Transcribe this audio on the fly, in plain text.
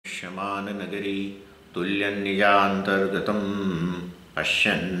दृश्यमाननगरी तुल्यन्निजान्तर्गतं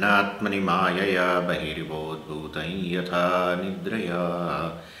पश्यन्नात्मनि मायया बहिर्बोधभूतं यथा निद्रया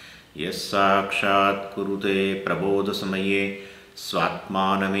यस्साक्षात् कुरुते प्रबोधसमये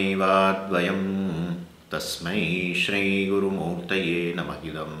स्वात्मानमेवाद्वयं तस्मै श्रीगुरुमूर्तये नमः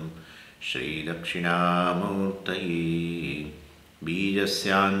इदं श्रीदक्षिणामूर्तये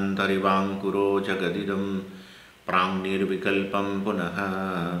बीजस्यान्तरिवाङ्कुरो जगदिदं प्राङ्निर्विकल्पं पुनः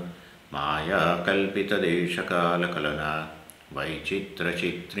मायाकल्पितदेशकालकलना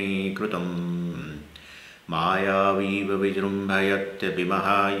वैचित्रचित्रीकृतं मायावीव विजृम्भयत्यपि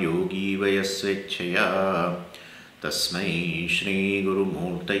महायोगी वयस्वेच्छया तस्मै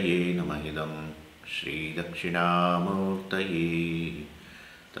श्रीगुरुमूर्तये नमः इदं श्रीदक्षिणामूर्तये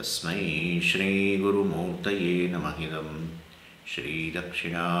तस्मै श्रीगुरुमूर्तये नमः इदं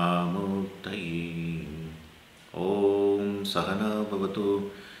श्रीदक्षिणामूर्तये। ॐ सहना भवतु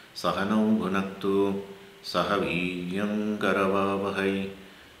सहनौ भुनक्तु सह वीर्यं करवावहै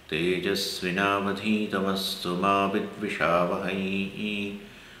तेजस्विनावधीतमस्तु मा विद्विषावहै।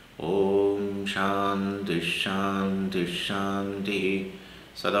 ॐ शान्तिः शान्तिः शान्तिः।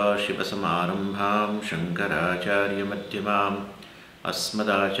 सदाशिवसमारम्भां शङ्कराचार्यमध्यमाम्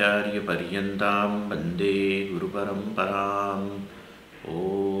अस्मदाचार्यपर्यन्तां वन्दे गुरुपरम्पराम्। ॐ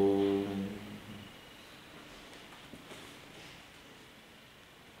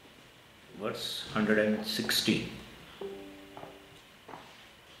Verse 160.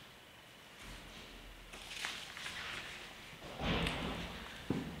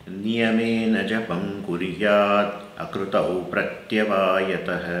 नियमेन जपं कुर्यात् अकृतौ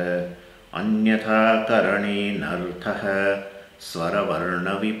प्रत्यवायतः अन्यथा करणेनर्थः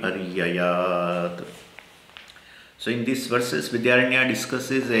स्वरवर्णविपर्ययात्. So in these verses Vidyaranya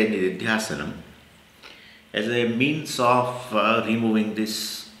discusses a nididhyasanam as a means of removing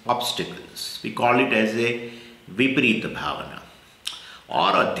these obstacles. We call it as a viparita bhavana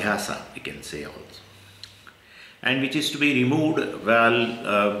or adhyasa, we can say also, and which is to be removed, and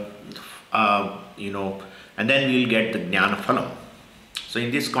then we will get the jnana phalam. So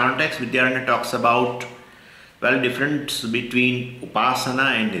in this context Vidyaranya talks about difference between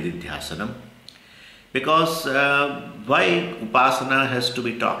upasana and nididhyasanam, because why upasana has to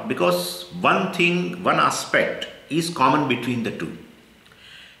be taught? Because one aspect is common between the two,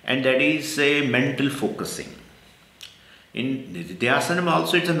 and that is a mental focusing. In nididhyasanam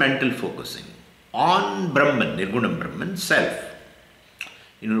also it's a mental focusing on Brahman, Nirgunam Brahman, self.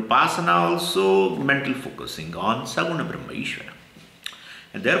 In upasana also mental focusing on Saguna Brahma, Ishvara.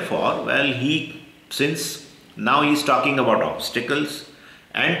 And therefore, since now he is talking about obstacles,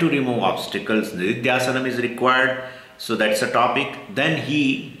 and to remove obstacles nididhyasanam is required, so that's a topic. Then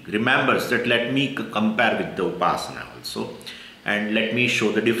he remembers that let me compare with the upasana also, and let me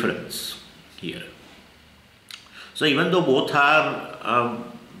show the difference here. So even though both are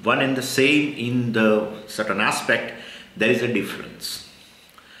one and the same in the certain aspect, there is a difference.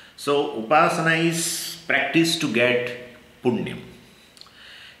 So upasana is practice to get punyam,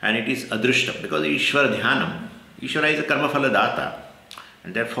 and it is adrishtam, because Ishvara dhyanam, Ishvara is a karma phala data,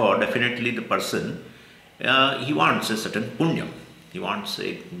 and therefore definitely the person he wants a certain punyam, he wants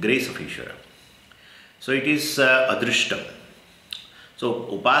a grace of Ishvara. So it is adrishtam. So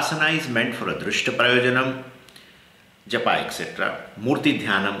upasana is meant for adrishta prayojanam, japa, etc. Murti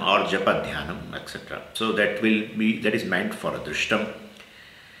dhyanam or japa dhyanam, etc. So that is meant for adrishtam.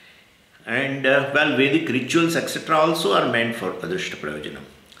 And Vedic rituals, etc. also are meant for adrishta prayojanam.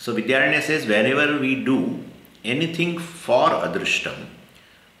 So Vidyaranya says whenever we do anything for adrishtam,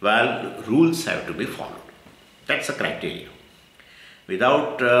 rules have to be followed. That's a criteria.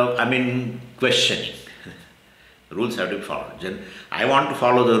 Without questioning. Rules have to be followed. I want to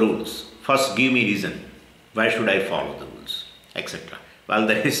follow the rules. First give me reason. Why should I follow the rules? Etc.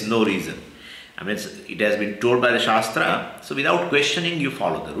 There is no reason. It has been told by the Shastra. So without questioning you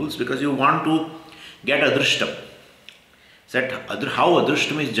follow the rules, because you want to get adrishtam. How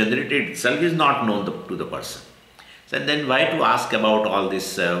adrishtam is generated itself is not known to the person. So then why to ask about all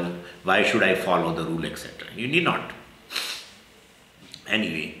this, why should I follow the rule, etc. You need not.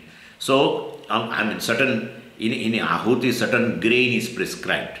 Anyway, so certain in Ahuti certain grain is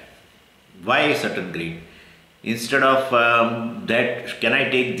prescribed. Why certain grain? Instead of that, can I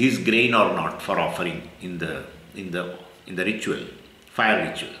take this grain or not for offering in the ritual, fire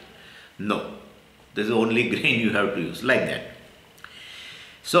ritual? No. There is only grain you have to use, like that.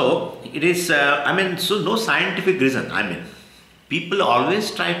 So it is, so no scientific reason. People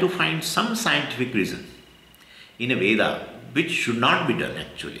always try to find some scientific reason in a Veda, which should not be done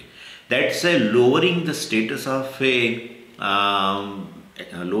actually. That's lowering the status of a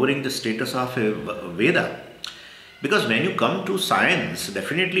lowering the status of a Veda. Because when you come to science,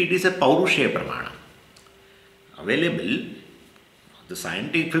 definitely it is a Paurushaya Pramana. Available, the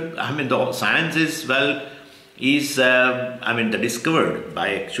scientific, the science is, the discovered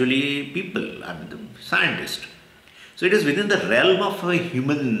by actually people, the scientists. So it is within the realm of a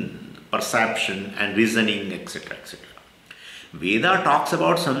human perception and reasoning, etc., etc. Veda talks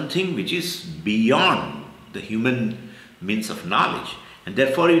about something which is beyond the human means of knowledge, and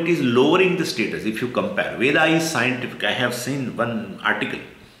therefore it is lowering the status. If you compare, Veda is scientific. I have seen one article,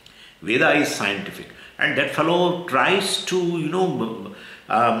 Veda is scientific, and that fellow tries to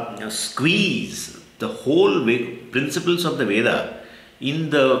squeeze the whole principles of the Veda in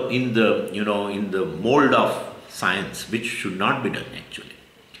the mold of science, which should not be done actually.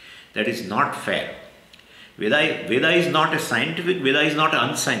 That is not fair. Veda is not a scientific, Veda is not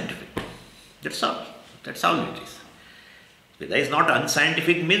unscientific. That's all. That's all it is. Veda is not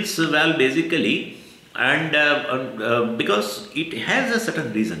unscientific means, basically, and because it has a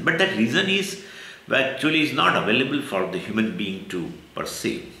certain reason, but that reason is actually is not available for the human being to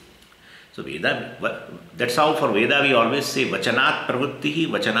perceive. So Veda, that's how for Veda we always say Vachanat Pravrittihi,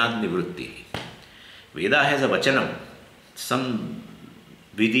 Vachanat Nivrittihi. Veda has a Vachanam, some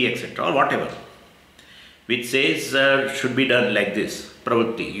Vidhi, etc., or whatever, which says should be done like this.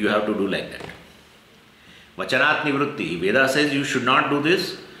 Pravritti, you have to do like that. Vachanat Nivritti, Veda says you should not do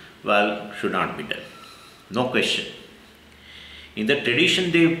this, should not be done. No question. In the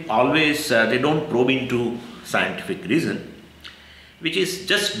tradition, they always, they don't probe into scientific reason, which is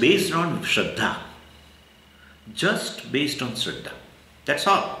just based on Shraddha. Just based on Shraddha. That's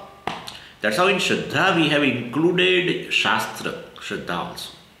all. That's how in Shraddha we have included Shastra Shraddha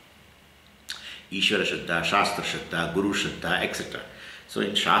also. Ishvara Shraddha, Shastra Shraddha, Guru Shraddha, etc. So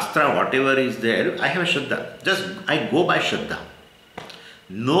in Shastra, whatever is there, I have a Shraddha. Just I go by Shraddha.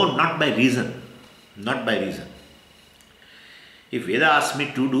 No, not by reason. Not by reason. If Veda asks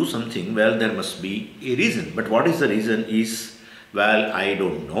me to do something, there must be a reason. But what is the reason is, I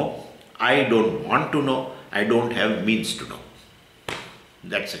don't know. I don't want to know. I don't have means to know.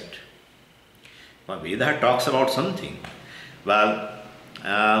 That's it. Veda talks about something, means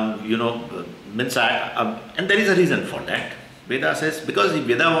and there is a reason for that. Veda says, because if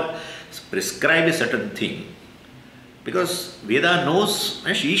Veda prescribes a certain thing, because Veda knows,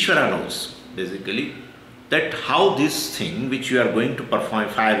 Ishvara knows, basically, that how this thing which you are going to perform,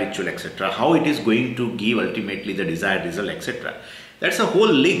 fire ritual, etc., how it is going to give ultimately the desired result, etc. That's a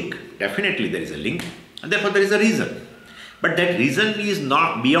whole link. Definitely there is a link, and therefore there is a reason. But that reason is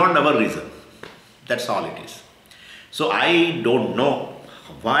not beyond our reason. That's all it is. So I don't know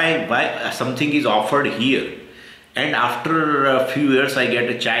why something is offered here, and after a few years I get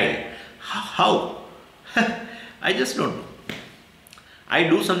a child. How? I just don't know. I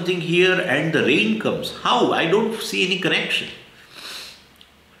do something here and the rain comes. How? I don't see any connection.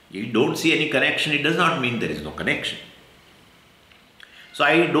 You don't see any connection, it does not mean there is no connection. So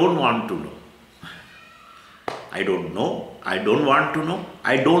I don't want to know. I don't know. I don't want to know.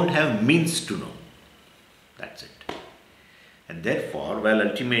 I don't have means to know. That's it. And therefore,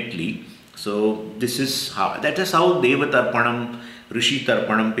 ultimately, so this is how, that is how Deva Tarpanam, Rishi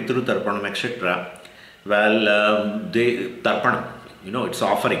Tarpanam, Pitru Tarpanam, etc. They Tarpanam, it's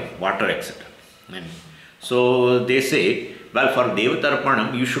offering, water, etc. And so they say, for Deva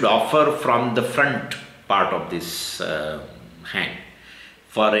Tarpanam, you should offer from the front part of this hand.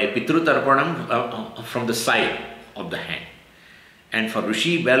 For a Pitru Tarpanam, from the side of the hand. And for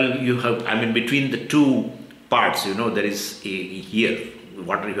Rishi, you have, between the two parts, there is here,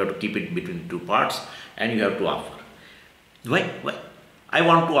 water, you have to keep it between two parts, and you have to offer. Why? I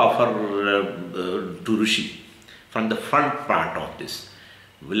want to offer to Rishi from the front part of this.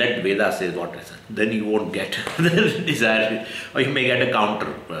 Let Veda say what is it. Then you won't get the desired, or you may get a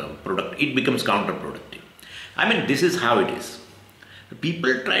counter product. It becomes counterproductive. This is how it is.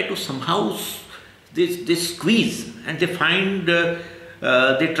 People try to somehow, they squeeze, and they find,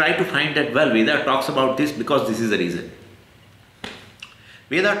 they try to find that, Veda talks about this because this is the reason.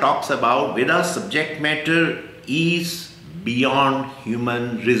 Veda talks about, Veda's subject matter is beyond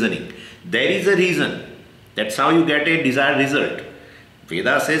human reasoning. There is a reason. That's how you get a desired result.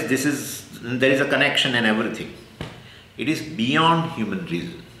 Veda says there is a connection and everything. It is beyond human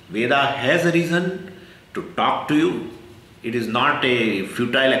reason. Veda has a reason to talk to you. It is not a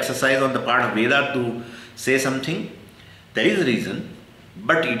futile exercise on the part of Veda to say something. There is a reason,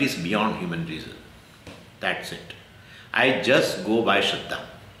 but it is beyond human reason. That's it. I just go by Shraddha.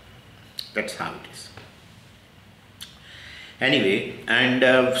 That's how it is. Anyway,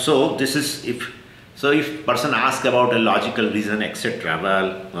 and so this is, if So if person asks about a logical reason, etc.,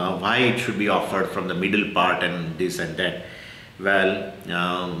 well, why it should be offered from the middle part and this and that, well,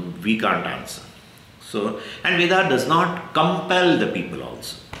 we can't answer. So, and Veda does not compel the people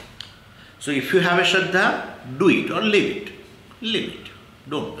also. So if you have a Shraddha, do it or leave it. Leave it.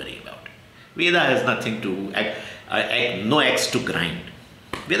 Don't worry about it. Veda has nothing to, no axe to grind.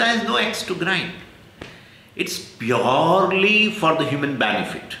 Veda has no axe to grind. It's purely for the human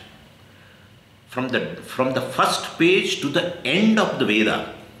benefit. From the first page to the end of the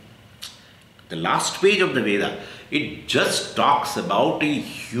Veda, the last page of the Veda, it just talks about a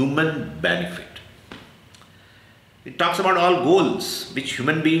human benefit. It talks about all goals which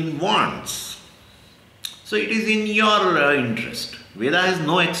human being wants. So it is in your interest. Veda has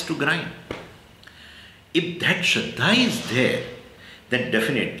no axe to grind. If that Shraddha is there, then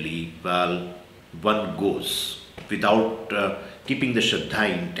definitely, well, one goes without keeping the Shraddha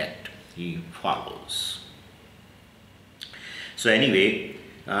intact. He follows. So anyway,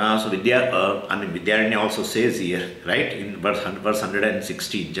 Vidyaranya also says here, right, in verse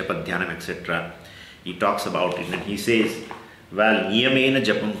 116, Japa Dhyanam, etc., he talks about it and he says, well, Niyamena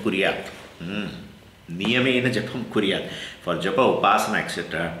Japam Kuryat. Niyamena Japam Kuryat. For Japa, Upasana,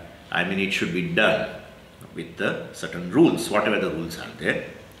 etc., it should be done with the certain rules, whatever the rules are there.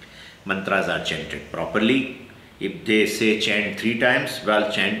 Mantras are chanted properly. If they say chant 3 times,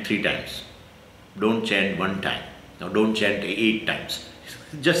 well, chant 3 times. Don't chant 1 time. Now don't chant 8 times.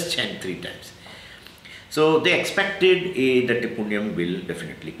 Just chant 3 times. So they expected that the punyam will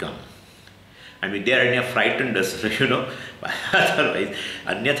definitely come. And Vidyaranya frightened us, otherwise,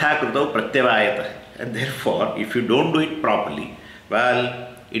 anyatha krutau pratyavayata. And therefore, if you don't do it properly, well,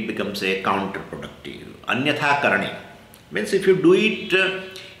 it becomes a counterproductive. Anyatha karane means if you do it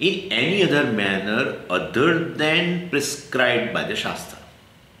in any other manner other than prescribed by the Shastra.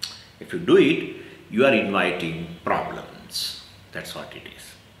 If you do it, you are inviting problems. That's what it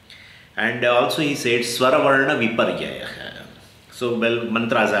is. And also he said Swaravarna Viparyaya. So, well,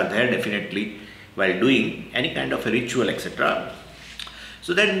 mantras are there definitely while doing any kind of a ritual, etc.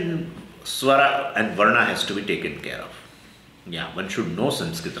 So then Swara and Varna has to be taken care of. Yeah, one should know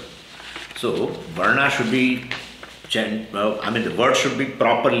Sanskritam. So, Varna should be, the word should be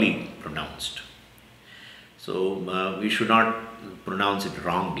properly pronounced. So, we should not pronounce it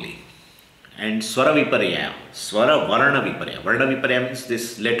wrongly. And Swara Viparya, Swara Varna Viparya. Varna Viparya means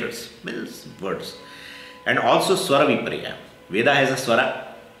these letters, means words. And also Swara Viparya. Veda has a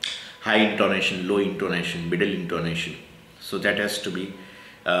Swara, high intonation, low intonation, middle intonation. So that has to be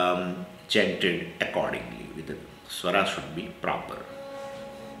chanted accordingly. With the Swara should be proper.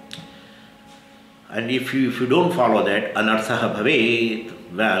 And if you don't follow that, anarthaha bhavet,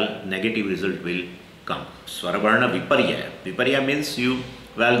 well, negative result will come. Swara Varna Viparya. Viparya means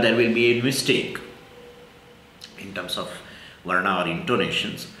there will be a mistake in terms of varna or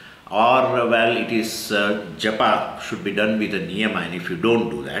intonations, or it is japa should be done with a niyama, and if you don't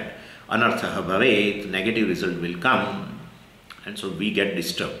do that, anarthaha bhavet, negative result will come, and so we get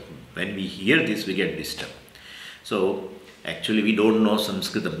disturbed. When we hear this, we get disturbed. So actually we don't know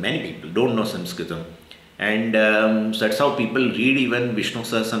Sanskritam, many people don't know Sanskritam, and so that's how people read even Vishnu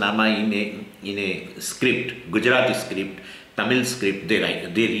Sahasranama in a script, Gujarati script, Tamil script, they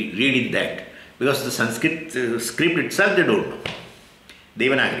read in that, because the Sanskrit script itself they don't know.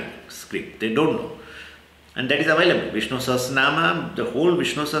 Devanagari script, they don't know. And that is available. Vishnu Sahasranama, the whole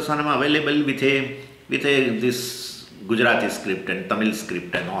Vishnu Sahasranama available with this Gujarati script and Tamil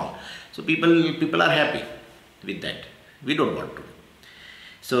script and all. So people are happy with that. We don't want to.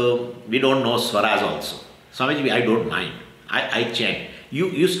 So we don't know swaras also. Swamiji, I don't mind. I chant.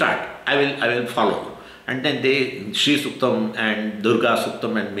 You start. I will follow. And then they, Shri Suktam and Durga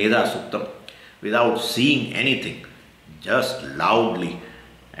Suktam and Medha Suktam, without seeing anything, just loudly,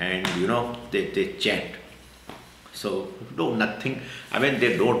 and they chant. So nothing,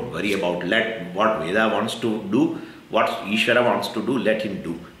 they don't worry about what Veda wants to do, what Ishvara wants to do, let him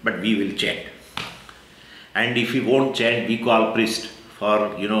do, but we will chant. And if he won't chant, we call priest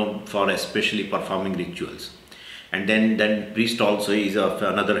for especially performing rituals. And then priest also is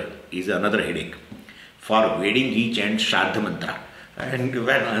another headache. For wedding, he chants Shraddha mantra.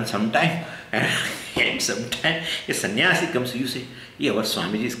 And sometime a sannyasi comes, you say, yeah, our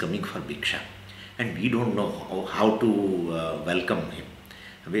Swamiji is coming for Bhiksha. And we don't know how to welcome him.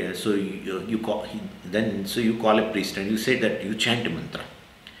 So you call a priest and you say that you chant a mantra.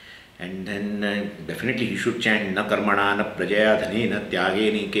 And then definitely he should chant na karmana na prajaya dhane na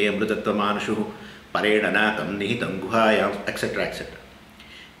tyage ni ke amritattva manashu pareda na kam nihitam guhayam, etc., etc.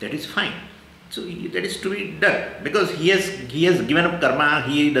 That is fine. So that is to be done because he has given up karma.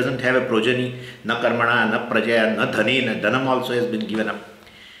 He doesn't have a progeny. Na karmana, na prajaya, na dhane, dhanam also has been given up.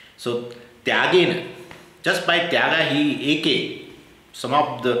 So tyagena, just by tyaga he eke. Some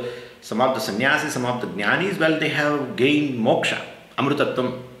of the sannyasis, some of the jnanis, well, they have gained moksha,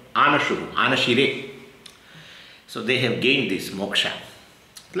 amrutatvam, anashuru, anashire. So they have gained this moksha.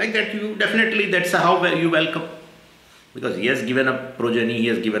 Like that, you definitely, that's how you welcome. Because he has given up progeny, he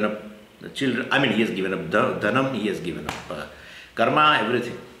has given up the children, he has given up dhanam, he has given up karma,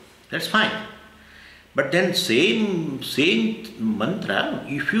 everything. That's fine. But then same mantra,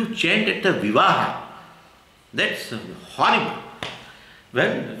 if you chant at the vivaha, that's horrible.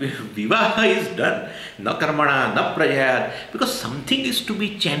 When vivaha is done, na karmana, na prajaya, because something is to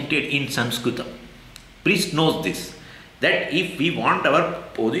be chanted in Sanskritam. Priest knows this, that if we want our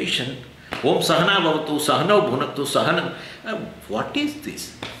position, Om Sahana Bhavatu, Sahana Bhunaktu, Sahana, what is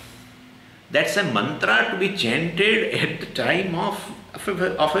this? That's a mantra to be chanted at the time of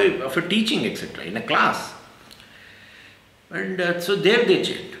a teaching, etc., in a class. And so there they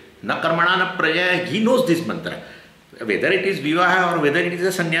chant. Na karmana na prajaya, he knows this mantra. Whether it is vivaha or whether it is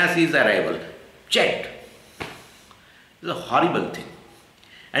a sannyasi's arrival, chant. It's a horrible thing.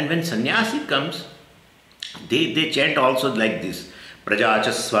 And when sannyasi comes, they chant also like this.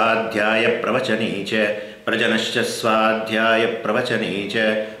 Prajacha swadhyaya pravachane prajanascha swadhyaya pravachane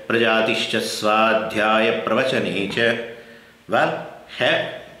prajatishcha swadhyaya pravachane.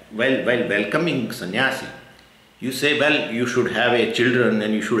 While welcoming sannyasi, you say, well, you should have a children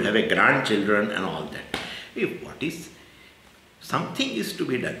and you should have a grandchildren and all that. What is? Something is to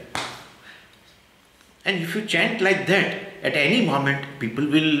be done. And if you chant like that, at any moment, people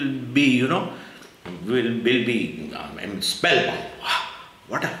will be, will be spellbound.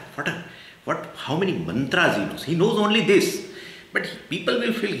 How many mantras he knows? He knows only this. But people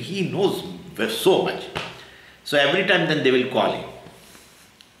will feel he knows so much. So every time then they will call him,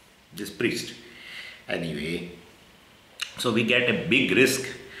 this priest. Anyway, so we get a big risk.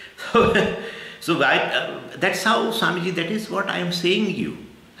 So that's how, Swamiji, that is what I am saying you.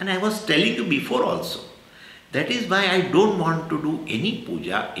 And I was telling you before also. That is why I don't want to do any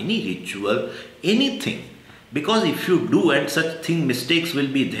puja, any ritual, anything. Because if you do and such thing, mistakes will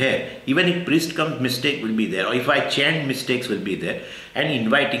be there. Even if priest comes, mistake will be there. Or if I chant, mistakes will be there. And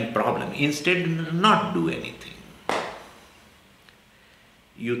inviting problem. Instead, not do anything.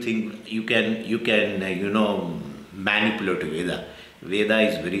 You think you can manipulate Veda. Veda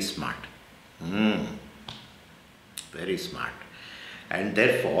is very smart. Very smart. And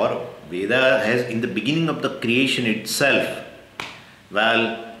therefore, Veda has, in the beginning of the creation itself,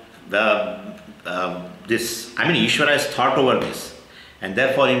 Ishvara has thought over this. And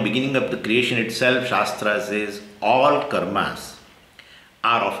therefore, in beginning of the creation itself, Shastra says, all karmas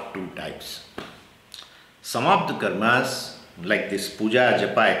are of two types. Some of the karmas, like this puja,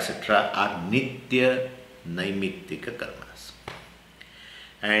 japa, etc., are nitya naimittika karmas.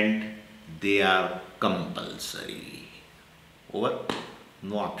 And they are compulsory. Over,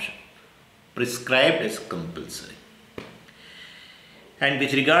 no option. Prescribed as compulsory. And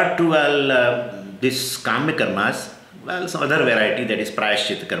with regard to this kamya karmas, some other variety, that is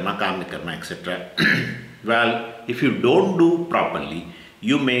prayashchita karma, kamya karma, etc. If you don't do properly,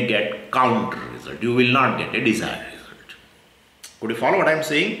 you may get counter result. You will not get a desired result. Could you follow what I am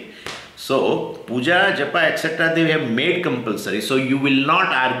saying? So, puja, japa, etc., they have made compulsory. So, you will not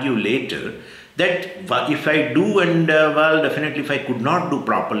argue later that if I do and definitely if I could not do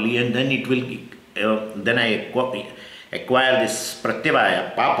properly, and then it will, then I acquire this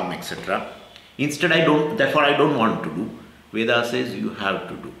pratyavaya, papam, etc. Instead, therefore I don't want to do. Veda says you have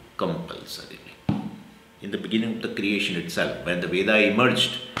to do compulsorily. In the beginning of the creation itself, when the Veda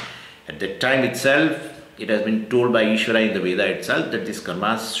emerged, at that time itself, it has been told by Ishvara in the Veda itself that these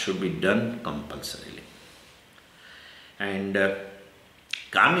karmas should be done compulsorily. And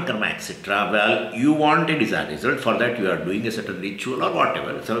Kami karma, etc. You want a desired result, for that you are doing a certain ritual or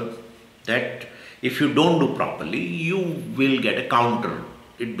whatever. So that if you don't do properly, you will get a counter.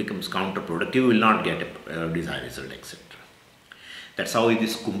 It becomes counterproductive. You will not get a desired result, etc. That's how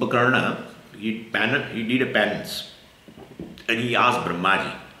this Kumbhakarna, he did a penance, and he asked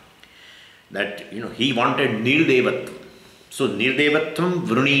Brahmaji that he wanted nirdevatvam. So nirdevatvam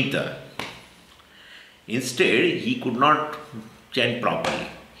vrunita. Instead, he could not chant properly.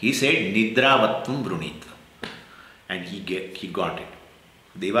 He said nidravatvam vrunita, and he got it.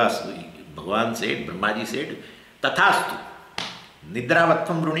 Bhagavan said, Brahmaji said, tathastu,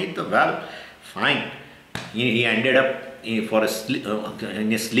 nidravatvam vrunita. Fine. He ended up in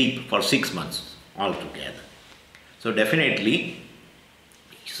a sleep for 6 months altogether. So definitely,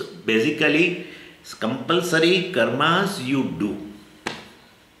 So basically, compulsory karmas you do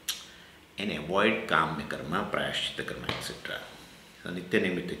and avoid kamya karma, prayaschitta karma, etc. So nitya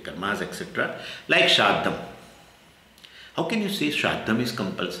nimitta karmas, etc. Like Shraddham. How can you say Shraddham is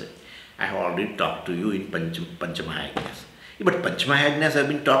compulsory? I have already talked to you in Panchamahayagnas. But Panchamahayagnas have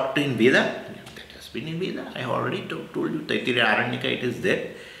been talked to in Veda. That has been in Veda. I have already told you, Taittiriya Aranyaka, it is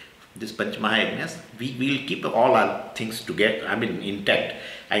there. This Panchamahayagnas, we will keep all our things together, intact.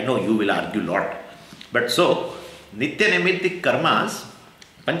 I know you will argue a lot. But so, Nitya Nimitti karmas,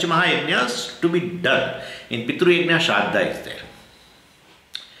 Panchamahayagnas to be done. In Pitru Yajna, Shraddha is there.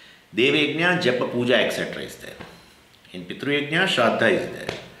 Deva Yajna, Japa Puja, etc. is there. In Pitru Yajna, Shraddha is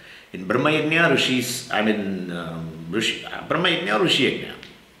there. In Brahma Yajna, Brahma Yajna, Rishi Yajna,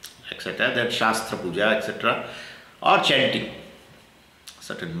 etc. That Shastra Puja, etc. Or chanting.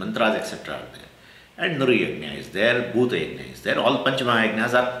 Certain mantras, etc. are there. And Nuru Yajna is there, Bhuta Yajna is there. All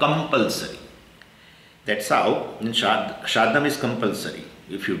Panchamahayagnas are compulsory. That's how in Shraddham is compulsory.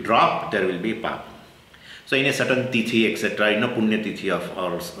 If you drop, there will be papa. So in a certain tithi, etc., in a punya tithi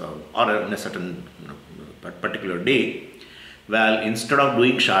or in a certain particular day, well, instead of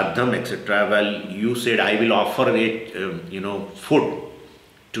doing Shraddham, etc., well, you said, I will offer it, food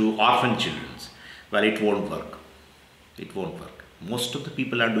to orphan children. Well, it won't work. It won't work. Most of the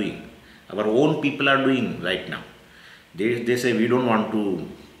people are doing. Our own people are doing right now. They say, we don't want to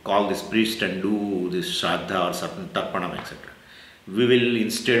call this priest and do this Shraddha or certain Tarpanam, etc. We will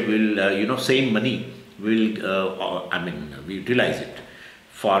instead, same money, we utilize it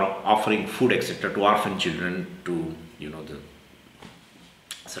for offering food, etc. to orphan children, to, the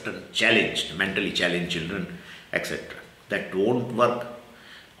certain challenged, mentally challenged children, etc. That won't work.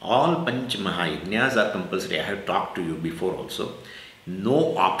 All Panchamahayagnas are compulsory. I have talked to you before also.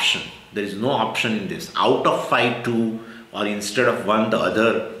 No option. There is no option in this. Out of 5, 2, or instead of one, the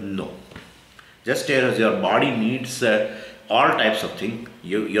other, no. Just as your body needs all types of things,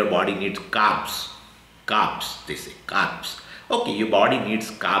 your body needs carbs. Carbs, they say, carbs. Okay, your body needs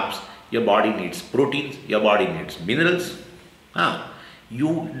carbs, your body needs proteins, your body needs minerals.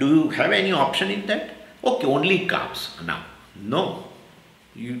 Do you have any option in that? Okay, only carbs. Now, no.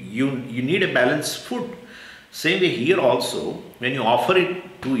 You need a balanced food. Same way here also, when you offer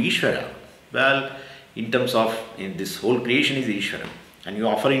it to Ishvara, well, in terms of, in this whole creation is Ishvara, and you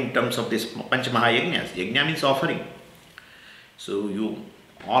offer in terms of this Panchamahayagnas. Yajna means offering. So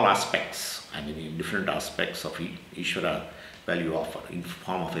all aspects, in different aspects of Ishvara, well, you offer. In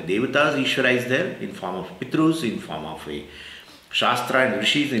form of a Devatas, Ishvara is there, in form of Pitrus, in form of a Shastra and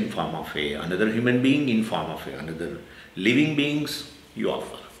Rishis, in form of another human being, in form of another living beings, you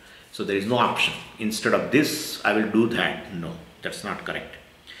offer. So there is no option. Instead of this, I will do that. No, that's not correct.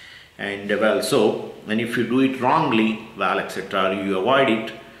 And and if you do it wrongly, well, etc., you avoid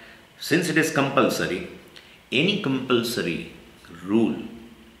it. Since it is compulsory, any compulsory rule,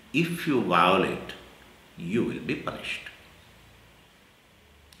 if you violate, you will be punished.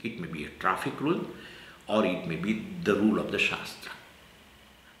 It may be a traffic rule or it may be the rule of the Shastra.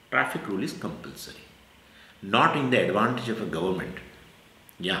 Traffic rule is compulsory, not in the advantage of a government.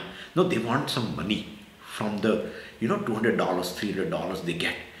 Yeah, no, they want some money from the, $200, $300 they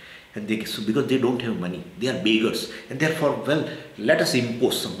get. And because they don't have money, they are beggars, and therefore, well, let us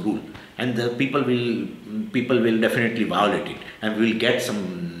impose some rule, and the people will definitely violate it, and we will get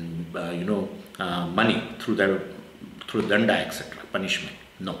some money through danda, etc., punishment.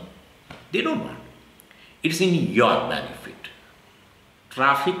 No, they don't want. It's in your benefit.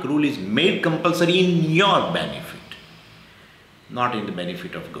 Traffic rule is made compulsory in your benefit, not in the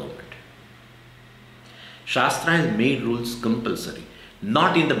benefit of government. Shastra has made rules compulsory,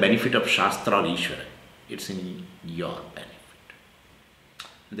 not in the benefit of Shastra or Ishvara. It's in your benefit.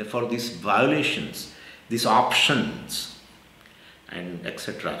 Therefore, these violations, these options, and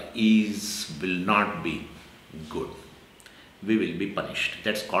etc. will not be good. We will be punished.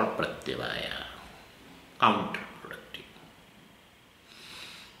 That's called pratyavaya, counterproductive.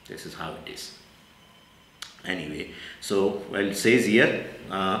 This is how it is. Anyway, so it says here,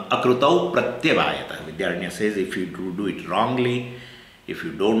 akrutau pratyavayata. Vidyaranya says, if you do it wrongly, if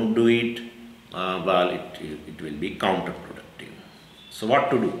you don't do it, it will be counterproductive. So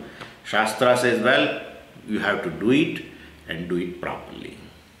what to do? Shastra says, well, you have to do it and do it properly.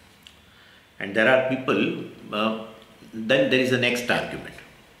 And there are people, then there is the next argument.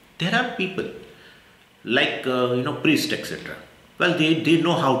 There are people like, priests, etc. Well, they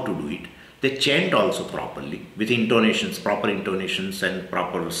know how to do it. They chant also properly with intonations, proper intonations and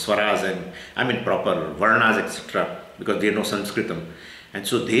proper swaras and proper varnas, etc. because they know Sanskritam. And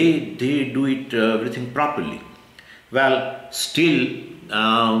so they do it everything properly. Well, still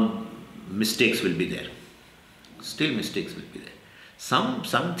mistakes will be there. Still mistakes will be there.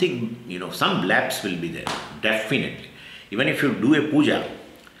 Something, some lapse will be there, definitely. Even if you do a puja,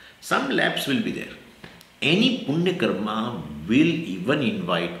 some lapse will be there. Any punya karma will even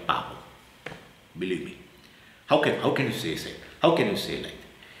invite papa. Believe me. How can you say so? How can you say like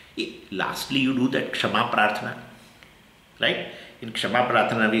that? Lastly, you do that Kshama Prarthana. Right? In Kshama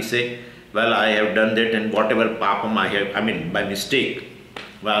Prarthana we say, well, I have done that and whatever papam I have, by mistake,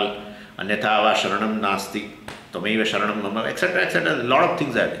 well, anyatha va sharanam nasti, tameva sharanam mama, etc., etc. A lot of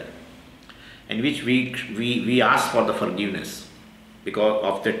things are there. In which we ask for the forgiveness because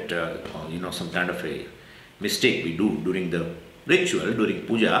of that, some kind of a mistake we do during the ritual, during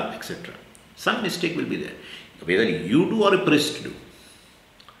puja, etc. Some mistake will be there, whether you do or a priest do.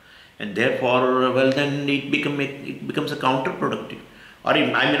 And therefore, well, then it becomes a counterproductive. Or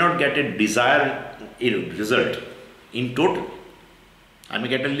I may not get a desired result in total. I may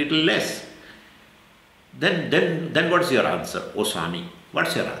get a little less. Then what's your answer? Oh Swami,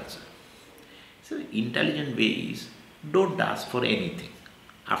 what's your answer? So the intelligent way is, don't ask for anything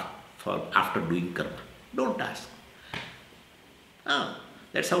after doing karma. Don't ask.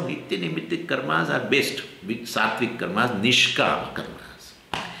 That's how Nitya Nimitta karmas are based. With Sattvic karmas, Nishkama karmas.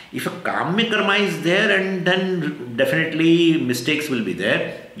 If a Kamya karma is there, and then definitely mistakes will be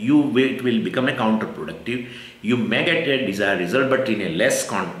there, it will become a counterproductive. You may get a desired result, but in a less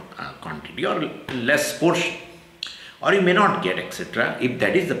quantity or less portion. Or you may not get, etc. If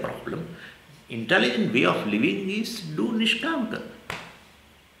that is the problem, intelligent way of living is do Nishkama karma.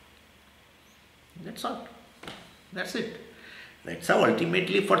 That's all. That's it. That's how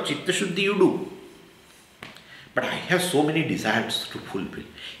ultimately for Chitta Shuddhi you do. But I have so many desires to fulfill.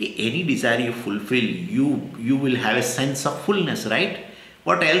 Any desire you fulfill, you will have a sense of fullness, right?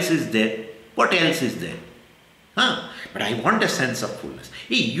 What else is there? What else is there? But I want a sense of fullness.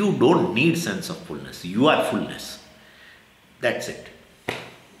 You don't need sense of fullness. You are fullness. That's it.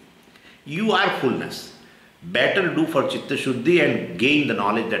 You are fullness. Better do for Chitta Shuddhi and gain the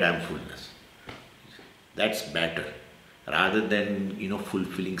knowledge that I am fullness. That's better. Rather than,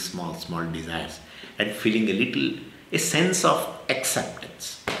 fulfilling small desires and feeling a sense of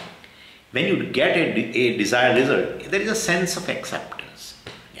acceptance. When you get a desired result, there is a sense of acceptance.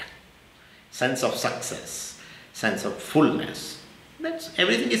 Yeah. Sense of success, sense of fullness. That's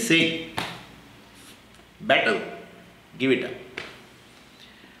everything is same. Better give it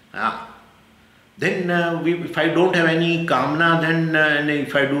up. Then if I don't have any kamna, then and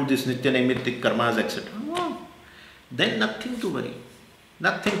if I do this nitya naimittik karmas, etc., then nothing to worry.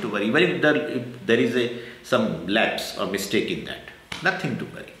 Nothing to worry. Even if there is some lapse or mistake in that, nothing to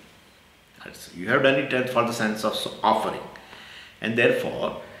worry. You have done it for the sense of offering, and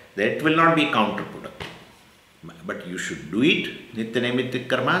therefore that will not be counterproductive. But you should do it, nitya naimittik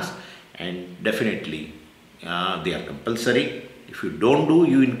karmas, and definitely they are compulsory. If you don't do,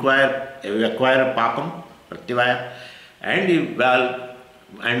 you acquire a papam, pratyavaya,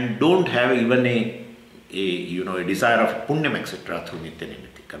 and don't have even a desire of punyam, etc. through nitya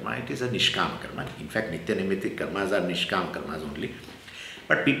naimittik karma. It is a nishkama karma. In fact, nitya naimittik karmas are nishkama karmas only.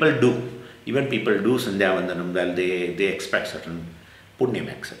 But people do. Even people do sandhya vandanam, well, they expect certain punyam,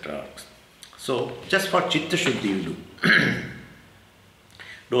 etc. So, just for chitta shuddhi you do.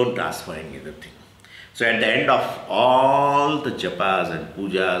 Don't ask for any other thing. So, at the end of all the japas and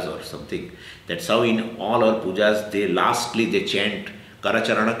pujas or something, that's how in all our pujas, lastly they chant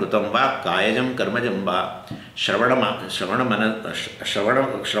Karacharana Kutam va Kayajam Karmajam va Shravanam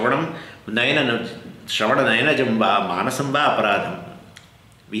Nayanajam va Manasam va Aparadham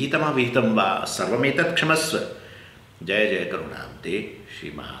Vihitam va Sarvametat Kshamasva Jaya Jaya Karunamte Shri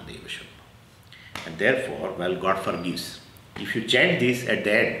Mahadeva Shambhu. And therefore, well, God forgives. If you chant this at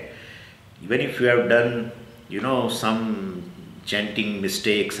the end, even if you have done, some chanting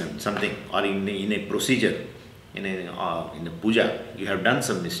mistakes and something, or in a procedure, in a puja, you have done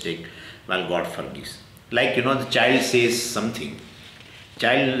some mistake, well, God forgives. Like, the child says something.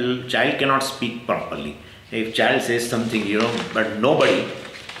 Child cannot speak properly. If child says something, but nobody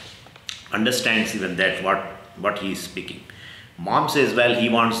understands even that, what he is speaking. Mom says, well, he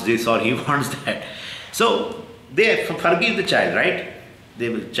wants this or he wants that. So, they forgive the child, right?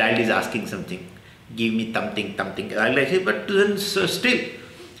 The child is asking something. Give me something. I like it, but then still,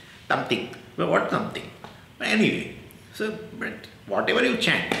 something. Well, what something? Anyway, so but whatever you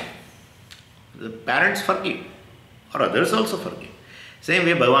chant, the parents forgive, or others also forgive. Same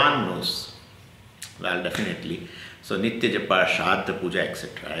way Bhagavan knows. Well, definitely. So Nitya Japa, Shraddha Puja,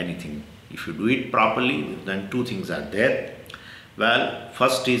 etc. Anything. If you do it properly, then two things are there. Well,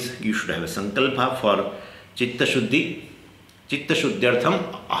 first is you should have a sankalpa for Chitta Shuddhi. Chitta Shuddhyartham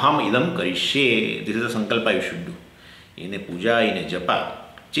aham idam karishye. This is a sankalpa you should do. In a puja, in a japa,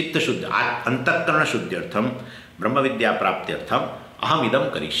 Chitta Shuddha, Antakarana Shuddhyartham, Brahma Vidya Praptyartham, aham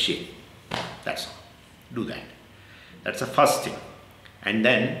idam karishye. That's all. Do that. That's the first thing. And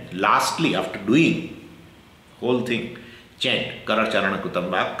then lastly, after doing whole thing, chant Karacharana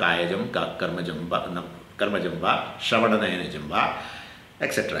Kutamba, Kayajam, Karmajamba, Shravananayana Jamba,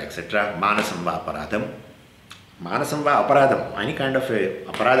 etc. etc. Manasamba Aparadam. Manasamba Aparadam, any kind of a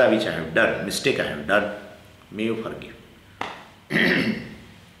aparada which I have done, mistake I have done, may you forgive.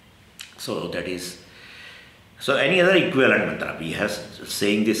 So that is. So any other equivalent mantra, we have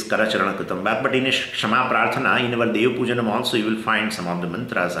saying this Karacharana Kutamba, but in a Kshama Prarthana, in our Deva Pujanam also you will find some of the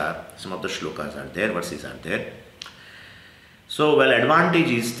mantras are, some of the shlokas are there, verses are there. So, well, advantage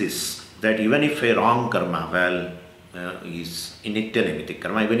is this, that even if a wrong karma, is initya nimitik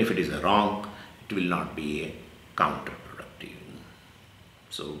karma, even if it is a wrong, it will not be a counterproductive.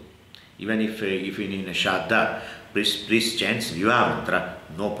 So, even if in a Shraddha, priest chants Vivaha mantra,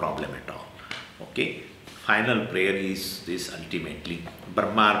 no problem at all. Okay? Final prayer is this ultimately.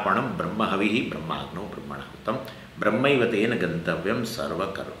 Brahmarpanam, Brahmahavihi, Brahmagno, Brahmanahutam, Brahmaiva tena gantavyam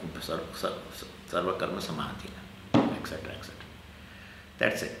sarva karma samadhina, etc. etc.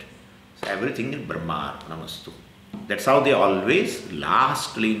 That's it. So everything in Brahmarpanamastu. That's how they always,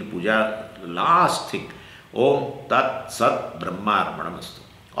 lastly in puja, last thing, Om Tat Sat Brahmarpanamastu,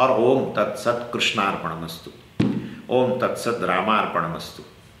 or Om Tat Sat Krishnarpanamastu, Om Tat Sat Ramarpanamastu.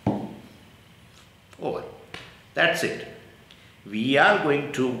 Over. That's it. We are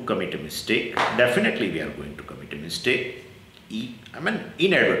going to commit a mistake. Definitely we are going to commit a mistake.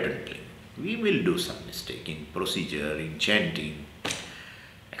 Inadvertently. We will do some mistake in procedure, in chanting,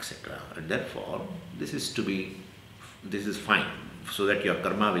 etc. And therefore, this is fine, so that your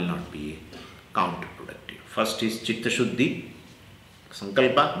karma will not be counterproductive. First is Chitta Shuddhi,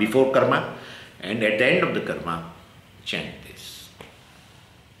 Sankalpa, before karma, and at the end of the karma, chant this.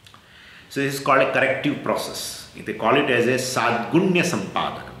 So this is called a corrective process. They call it as a Sadgunya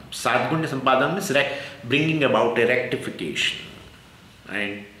Sampadanam. Sadgunya Sampadanam is bringing about a rectification.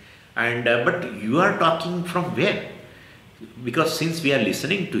 But you are talking from where? Because since we are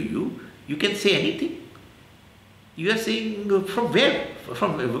listening to you, you can say anything. You are saying from where?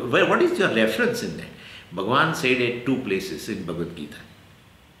 From where? What is your reference in that? Bhagavan said at two places in Bhagavad Gita,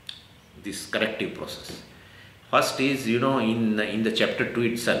 this corrective process. First is, in the chapter 2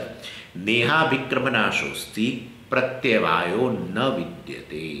 itself, Neha Vikramanashosti Pratyavayo na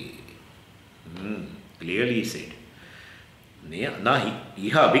vidyate. Clearly he said, Na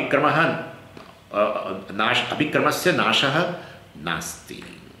iha vikramahan abhikramasya nashaha nasti.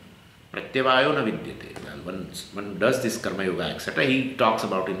 Pratyavayo na vidyate. Well, one does this karma yoga, etc. He talks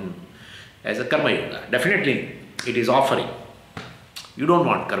about it as a karma yoga. Definitely it is offering. You don't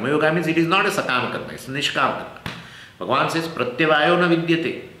want karma yoga, means it is not a sakama karma, it's a nishkama karma. Bhagavan says pratyavayo na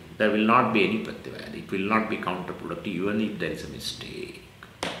vidyate. There will not be any pratyavaya. It will not be counterproductive even if there is a mistake.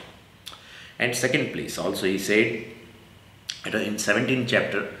 And second place also he said in 17th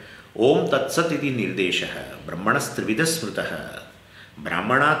chapter, Om Tat Sat iti nirdeshaha brahmanas trivida smritaha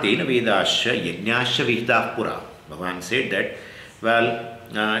brahmana tena vedasya yajnasya vihitah pura. Bhagavan said that,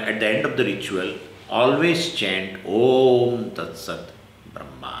 at the end of the ritual, always chant Om Tat Sat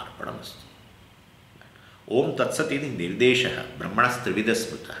Brahmarpanamastu. Om Tat Sat iti nirdeshaha brahmanas trivida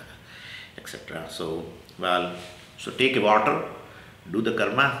smritaha, etc. So take a water, do the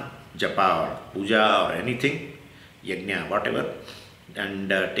karma, japa or puja or anything, yajna, whatever, and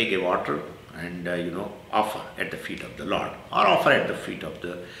take a water and offer at the feet of the Lord or offer at the feet of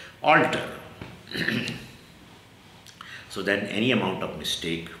the altar. So then any amount of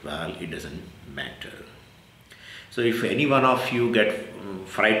mistake, it doesn't matter. So if any one of you get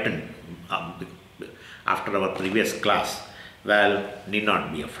frightened after our previous class, need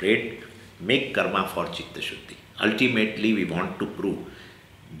not be afraid. Make karma for Chitta Shuddhi. Ultimately, we want to prove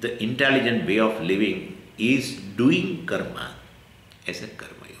the intelligent way of living is doing karma as a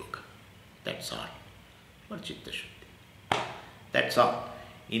karma yoga. That's all for Chitta Shuddhi. That's all.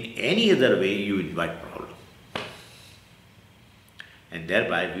 In any other way, you invite problem. And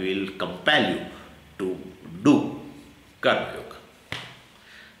thereby, we will compel you to do karma yoga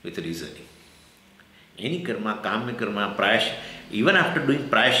with reasoning. Any karma, kamya karma, prayash, even after doing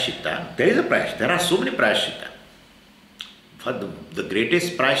prayaschitta, there is a prayash. There are so many prayaschitta. For the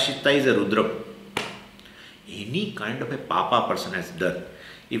greatest prayaschitta is a rudra. Any kind of a papa person has done.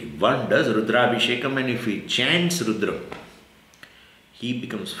 If one does rudrabhishekam and if he chants rudra, he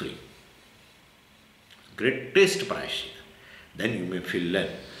becomes free. Greatest prayaschitta. Then you may feel that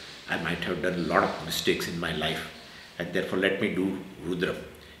I might have done a lot of mistakes in my life. and therefore let me do Rudram,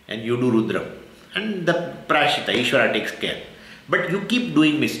 and you do Rudram, and the Prashita, Ishvara takes care. But you keep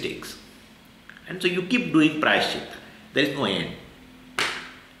doing mistakes, and so you keep doing Prashita. There is no end.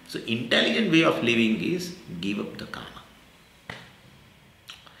 So intelligent way of living is give up the karma.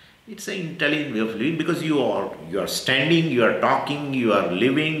 It's an intelligent way of living because you are standing, you are talking, you are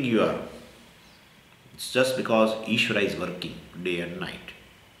living, it's just because Ishvara is working day and night.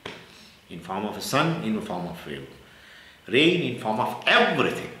 In form of a sun, in the form of a rain, in form of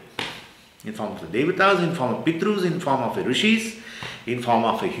everything. In form of the Devatas, in form of Pitrus, in form of Rishis, in form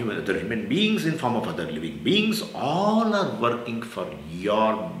of other human beings, in form of other living beings, all are working for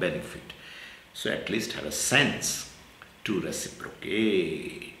your benefit. So at least have a sense to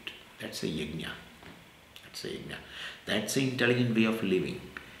reciprocate. That's a yajna. That's an intelligent way of living.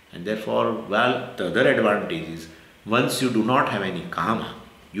 And therefore, well, the other advantage is, once you do not have any karma,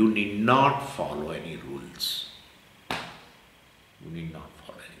 you need not follow any rules. You need not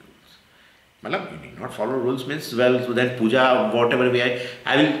follow any rules. You need not follow rules means, well, so then puja, whatever way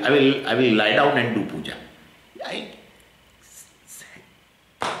I will lie down and do puja.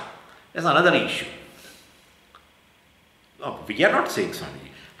 That's another issue. Oh, we are not saying Swamiji.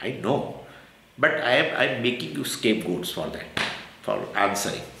 I know, but I am making you scapegoats for that, for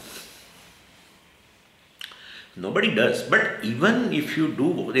answering. Nobody does, but even if you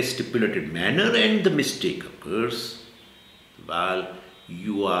do a stipulated manner and the mistake occurs, well,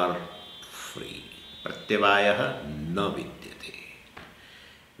 you are free. Pratyavayaha na vidyate.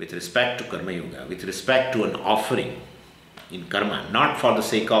 With respect to Karma Yoga, with respect to an offering in karma, not for the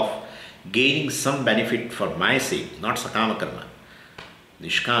sake of gaining some benefit for my sake, not sakama karma,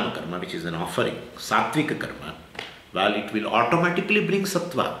 nishkama karma, which is an offering, sattvika karma, well, it will automatically bring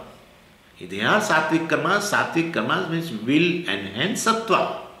sattva. If they are sattvic karmas means will enhance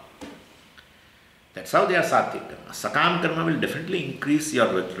sattva. That's how they are sattvic karma. Sakam karma will definitely increase your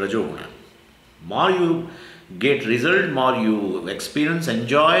rajoguna. More you get result, more you experience,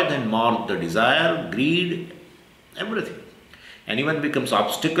 enjoy, then more the desire, greed, everything. Anyone becomes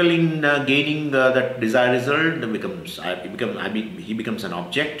obstacle in gaining that desired result, he becomes an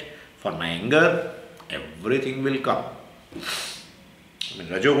object for my anger, everything will come.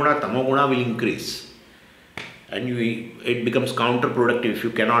 Rajoguna, tamoguna will increase, and it becomes counterproductive if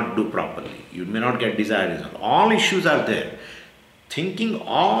you cannot do properly. You may not get desired result. All issues are there. Thinking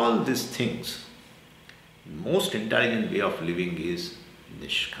all these things, the most intelligent way of living is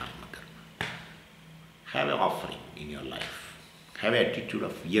nishkama karma. Have an offering in your life. Have an attitude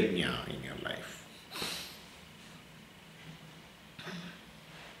of yajna in your life.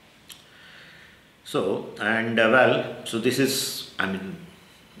 So, so this is,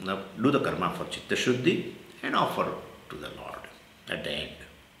 now do the karma for Chitta Shuddhi and offer to the Lord at the end.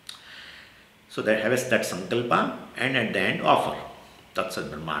 So that have that sankalpa and at the end offer. Tatsat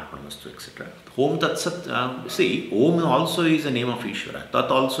Brahmarpanamastu, etc. Om Tatsat, see, Om also is a name of Ishvara. Tat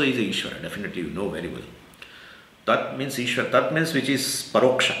also is a Ishvara, definitely you know very well. Tat means Ishvara. Tat means which is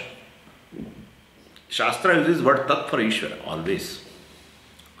Paroksha. Shastra uses word Tat for Ishvara, always.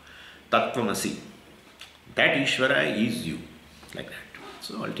 Tattvamasi. That Ishvara is you, like that.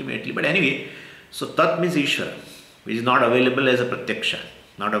 So ultimately, but anyway, so Tat means Ishvara, which is not available as a pratyaksha,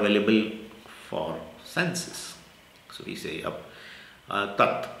 not available for senses. So we say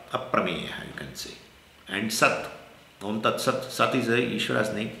Tat, aprameya, you can say. And Sat, Om Tat Sat, Sat is a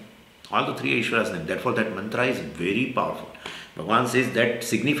Ishvara's name. All the three are Ishvara's name. Therefore, that mantra is very powerful. Bhagavan says that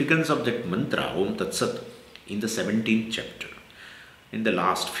significance of that mantra, Om Tat Sat, in the 17th chapter, in the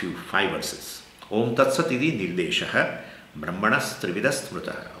last 5 verses. Om Tat Sat iti nirdeshaha brahmanas trividas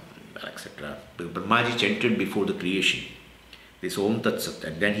smrutaha, etc. Brahmaji chanted before the creation this Om Tat Sat,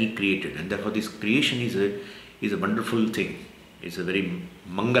 and then he created. And therefore, this creation is a wonderful thing. It's a very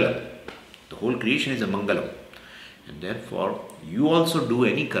mangalam. The whole creation is a mangalam. And therefore, you also do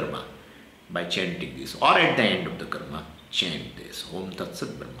any karma by chanting this, or at the end of the karma, chant this Om Tat Sat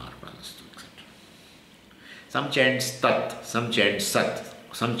Brahmarpanamastu, etc. Some chant Tat, some chant Sat,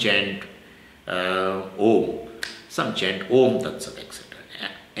 some chant Om, some chant Om Tat Sat, etc.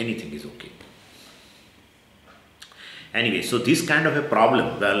 Anything is okay. Anyway, so this kind of a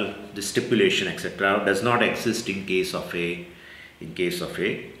problem, well, the stipulation, etc., does not exist in case of a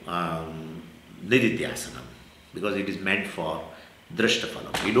nididhyasanam, because it is meant for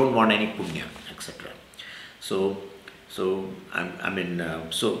drashtaphalam. We don't want any punya, etc.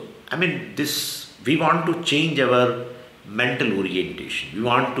 This, we want to change our mental orientation. We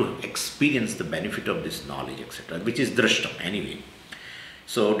want to experience the benefit of this knowledge, etc., which is drashtam anyway.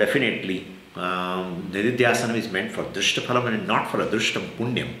 So definitely, nididhyasanam is meant for drishtaphalam and not for a drishtam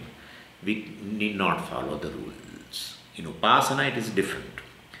punyam. We need not follow the rule. difference. In Upasana it is different.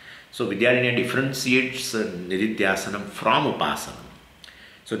 So Vidyaranya differentiates Nididhyasanam from Upasanam.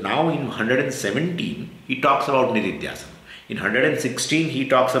 So now in 117 he talks about Nididhyasanam. In 116 he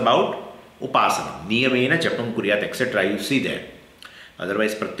talks about Upasanam. Niyamena Japam Kuryat, etc. You see there.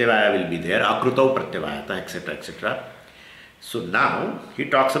 Otherwise Pratyavaya will be there. Akrutau Pratyavayata, etc. etc. So now he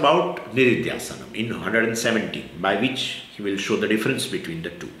talks about Nididhyasanam in 117, by which he will show the difference between the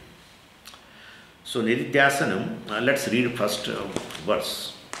two. So Nididhyasanam, let's read first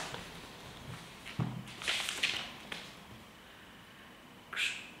verse.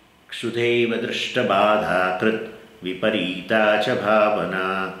 Kshudheva drishtabadha krit viparita cha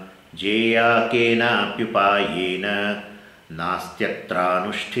bhavana jeya kena pyupayena nastyatra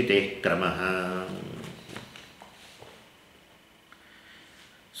anusthite kramaha.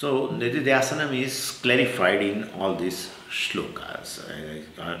 So Nididhyasanam is clarified in all these shlokas.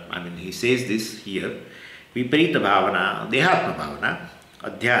 I mean, he says this here. Viparita bhavana, dehatma bhavana,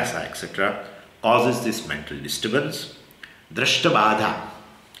 adhyasa, etc. causes this mental disturbance. Drashta badha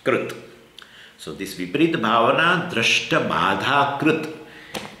krit. So this viparita bhavana, drashta badha krit.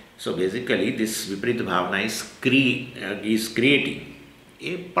 So basically this viparita bhavana is creating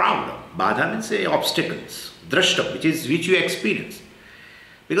a problem. Badha means obstacles. Drashta, which you experience.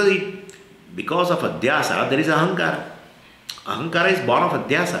 Because of adhyasa, there is ahankara. Ahankara is born of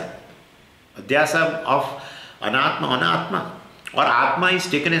adhyasa. Adhyasa of anatma. Or atma is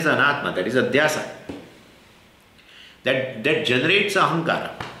taken as anatma, that is adhyasa. That generates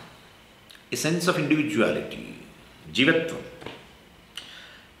ahankara, a sense of individuality, jivatva.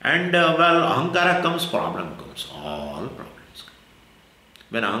 And ahankara comes, problem comes. All problems come.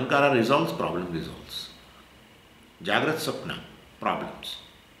 When ahankara resolves, problem resolves. Jagrat sapna, problems.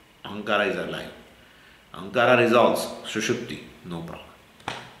 Ahankara is alive. Ahankara resolves, Sushupti, no problem.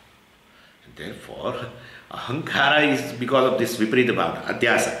 And therefore, ahankara is because of this viparita bhavana,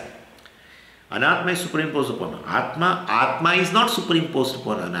 adhyasa. Anatma is superimposed upon Atma. Atma is not superimposed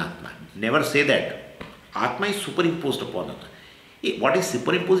upon Anatma. Never say that. Atma is superimposed upon Anatma. What is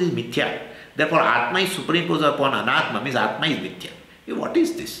superimposed is mithya. Therefore, Atma is superimposed upon Anatma, means Atma is mithya. What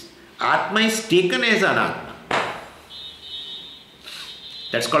is this? Atma is taken as Anatma.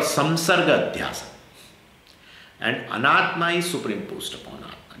 That's called samsarga adhyasa. And anatma is superimposed upon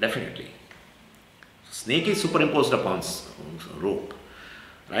atma, definitely. Snake is superimposed upon rope,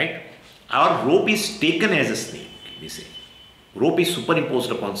 right? Our rope is taken as a snake, we say. Rope is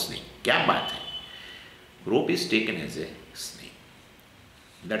superimposed upon snake. Kya baat hai? Rope is taken as a snake.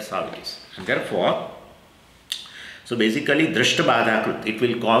 That's how it is. And therefore, so basically, drashta badha krit, it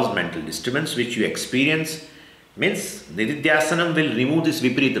will cause mental disturbance which you experience. Means Nididhyasanam will remove this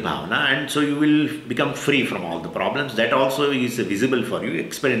viparita bhavana, and so you will become free from all the problems. That also is visible for you,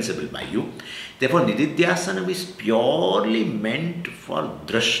 experienceable by you. Therefore, Nididhyasanam is purely meant for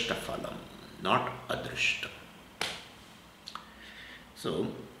drashta phalam, not adrishta. So,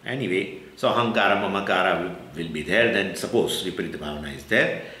 anyway, so ahankara, mamakara will be there. Then suppose viparita bhavana is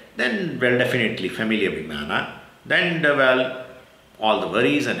there, then well, definitely familiar vimana. Then all the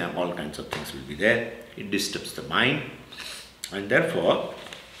worries and all kinds of things will be there. It disturbs the mind, and therefore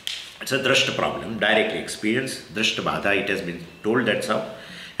it's a drashta problem, directly experienced. Drashta badha, it has been told, that's how.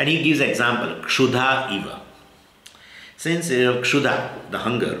 And he gives example, kshudha eva. Since kshudha, the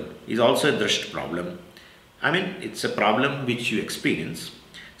hunger, is also a drashta problem. I mean, it's a problem which you experience.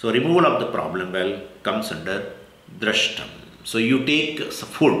 So removal of the problem, comes under drashtam. So you take some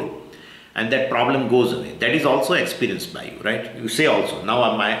food, and that problem goes away. That is also experienced by you, right? You say also,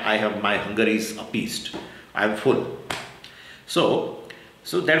 now my hunger is appeased. I am full. So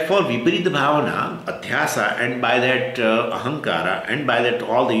therefore, viparita bhavana, adhyasa, and by that ahankara, and by that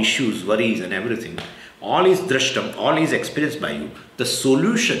all the issues, worries and everything, all is drashtam, all is experienced by you. The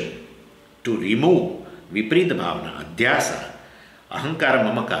solution to remove viparita bhavana, adhyasa, ahankara,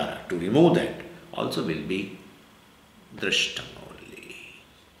 mamakara, to remove that also will be drashtam.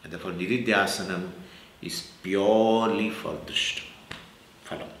 And therefore, Nididhyasanam is purely for drishta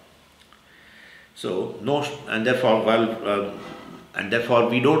phalam. So, no, and therefore,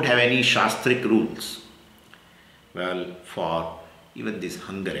 we don't have any shastric rules. For even this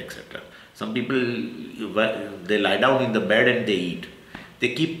hunger, etc. Some people, they lie down in the bed and they eat.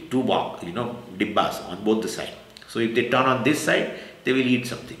 They keep two dibbas on both the sides. So, if they turn on this side, they will eat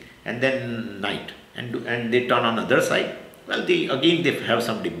something, and then night, and they turn on the other side. They have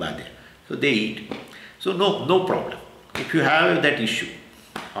some dibba there. So they eat. So no problem. If you have that issue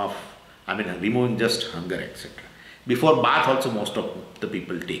of, removing just hunger, etc. Before bath also most of the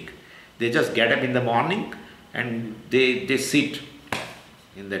people take. They just get up in the morning and they sit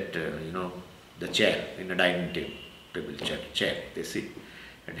in that, the chair, in a dining table chair. They sit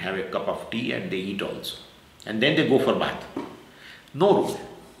and have a cup of tea and they eat also. And then they go for bath. No rule.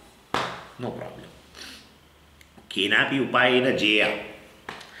 No problem. Kenapi upayena jaya.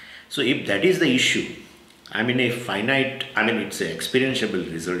 So if that is the issue, I mean it's an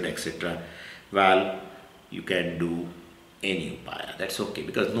experientiable result, etc. Well, you can do any upaya. That's okay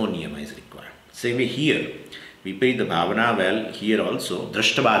because no niyama is required. Same way here, viparita bhavana, well, here also,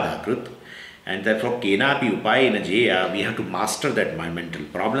 drashtabadha krit. And therefore, kenapi upayena jaya, we have to master that my mental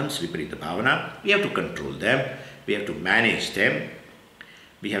problems, viparita bhavana. We have to control them. We have to manage them.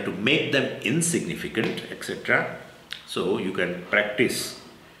 We have to make them insignificant, etc. So, you can practice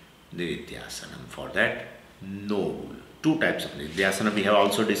nididhyasanam for that. No rule. Two types of nididhyasanam we have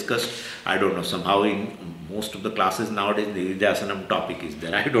also discussed. I don't know, somehow in most of the classes nowadays, nididhyasanam topic is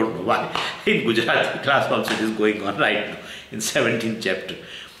there. I don't know why. In Gujarati class also it is going on right now in 17th chapter.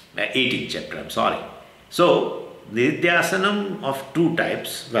 18th chapter, I'm sorry. So, nididhyasanam of two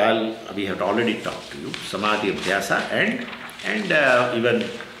types, well, we have already talked to you, samadhi abhyasa and even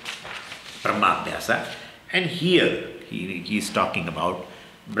brahmabhyasa. And here he is talking about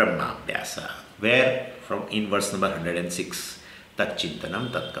brahmabhyasa, where from in verse number 106, tat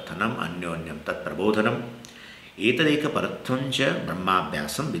chintanam, tat kathanam, anyonyam, tat prabodhanam, etadeka paratvancha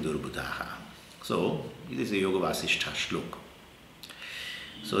brahmabhyasam vidurbudhaha. So, this is a Yoga Vasishtha shloka.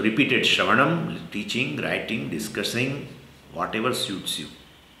 So, repeated shravanam, teaching, writing, discussing, whatever suits you.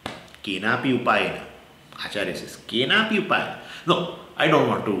 Kenapi upayena. Acharya says, Kenapi upayena. No, I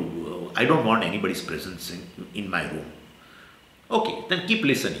don't want anybody's presence in my room. Okay, then keep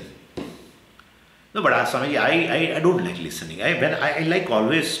listening. No, but Swamiji, I don't like listening. I like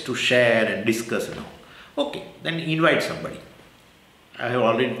always to share and discuss and all. Okay, then invite somebody. I have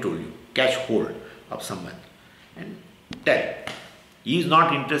already told you, catch hold of someone and tell. He is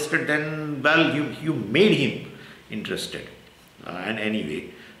not interested, then, well, you made him interested. And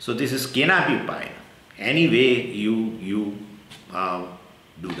anyway, so this is kenapi upayena. Anyway, you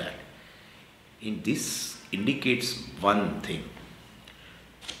do that. In this indicates one thing.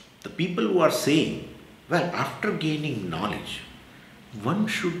 The people who are saying, well, after gaining knowledge, one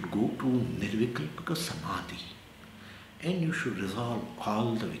should go to nirvikalpika samadhi and you should resolve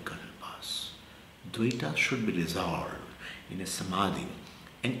all the vikalpas. Dvaita should be resolved in a samadhi.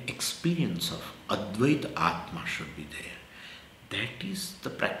 An experience of Advaita Atma should be there. That is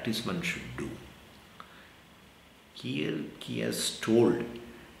the practice one should do. Here he has told,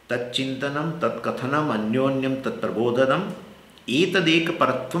 tat chintanam, tat kathanam, anyonyam, tat prabodhanam, etadeka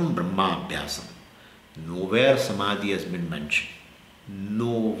paratvam brahmabhyasam. Nowhere samadhi has been mentioned.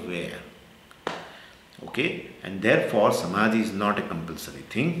 Nowhere. Okay? And therefore samadhi is not a compulsory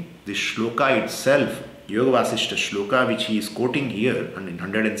thing. This shloka itself, Yoga Vasishtha shloka, which he is quoting here in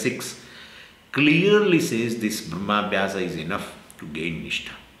 106, clearly says this brahmabhyasa is enough to gain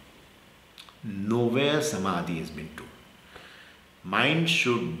nishtha. Nowhere samadhi has been told. Mind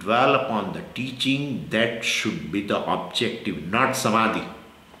should dwell upon the teaching, that should be the objective, not samadhi.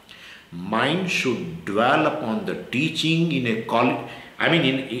 Mind should dwell upon the teaching in a quality,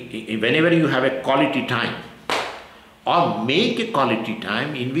 whenever you have a quality time, or make a quality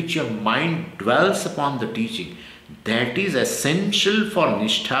time in which your mind dwells upon the teaching. That is essential for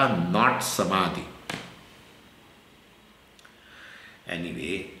nishtha, not samadhi.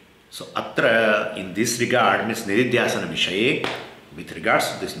 Anyway, so atra, in this regard, means nididhyasana vishaye, with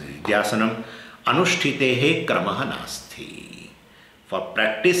regards to this nididhyasanam, anushtitehe kramaha nasti. For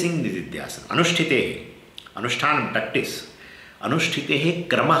practicing nididhyasana, anushtitehe, anushtanam, practice, anushtitehe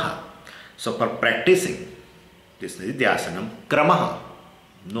kramaha. So for practicing this nididhyasanam, kramaha,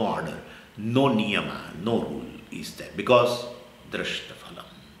 no order, no niyama, no rule is there, because drashta phalam,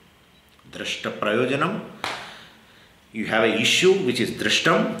 drashta prayojanam. You have an issue which is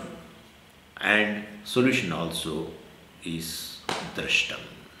drashtam, and solution also is drashtam.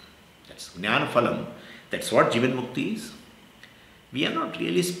 That's jnana phalam. That's what jivan mukti is. We are not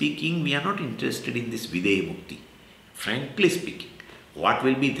really speaking, we are not interested in this videya mukti. Frankly speaking, what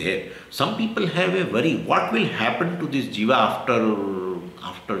will be there? Some people have a worry, what will happen to this jiva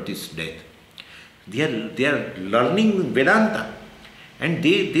after this death? They are learning Vedanta, and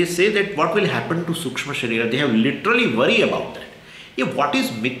they say that what will happen to Sukshma Sharira? They have literally worry about that. If what is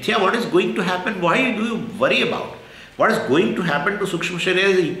mithya, what is going to happen, why do you worry about? What is going to happen to Sukshma Sharira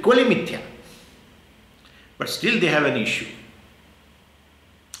is equally mithya. But still they have an issue.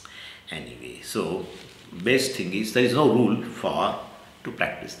 Anyway, so best thing is there is no rule to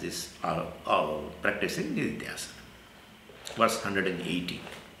practice this or practicing nididhyasana. Verse 180.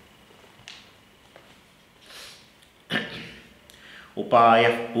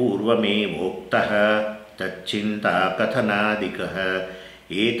 upayah purvamevoktah tachinta kathanadikah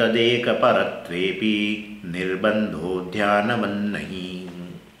etadeka paratvepi nirbandho dhyanamannahi.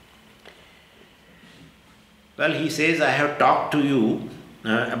 Well, he says, I have talked to you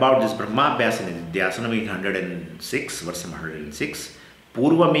about this Brahmabhyasa Nididhyasana 806, verse 106.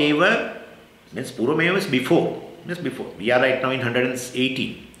 Purvameva means Purvameva is before. Means before. We are right now in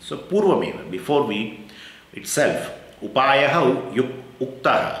 118. So Purvameva, before we itself. Upayaha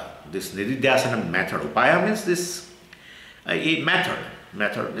uktaha. This Nididhyasana method. Upaya means this a method.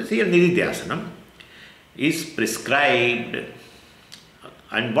 Method is here Nididhyasana is prescribed.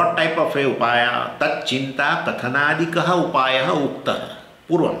 And what type of a upaya? Tat chinta kathanadikaha upayaha uktaha.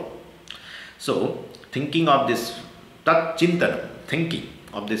 Purvam. So, thinking of this tat chintanam, thinking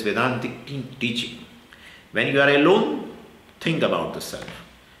of this Vedantic teaching. When you are alone, think about the self.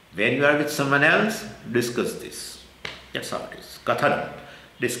 When you are with someone else, discuss this. That's how it is. Kathanam,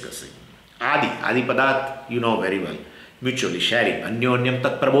 discussing. Adi padat, you know very well. Mutually sharing. Anyonyam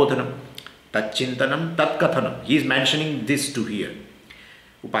tat prabodhanam. Tat chintanam, tat kathanam. He is mentioning this to here.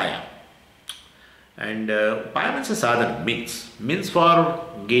 Upaya. And upaya means a sadhana, means for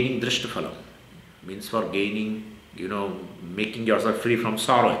gaining drishtaphalam, means for gaining, making yourself free from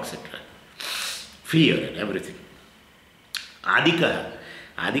sorrow, etc. Fear and everything.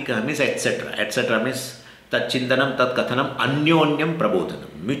 Adikaha means etc. Etc. means tat chintanam, tat kathanam, anyonyam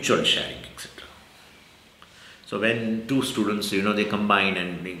prabodhanam, mutual sharing, etc. So when two students, they combine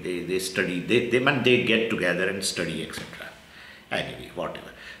and they study, they get together and study, etc. Anyway, whatever.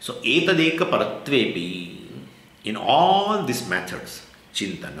 So, etadeka paratvepi, in all these methods,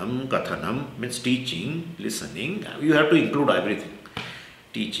 chintanam, kathanam means teaching, listening, you have to include everything.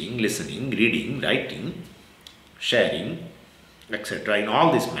 Teaching, listening, reading, writing, sharing, etc. In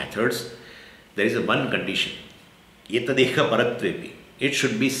all these methods, there is a one condition. Etadeka paratvepi, it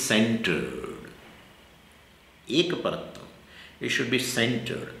should be centered. Ekaparatvam, it should be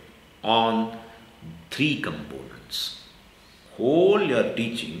centered on three components. Whole your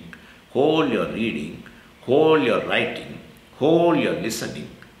teaching, whole your reading, whole your writing, whole your listening,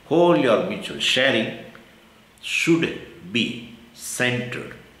 whole your mutual sharing should be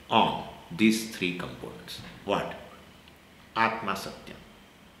centered on these three components. What? Atma Satyam.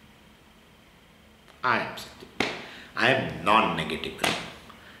 I am Satyam. I am non-negatable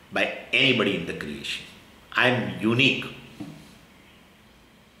by anybody in the creation. I am unique.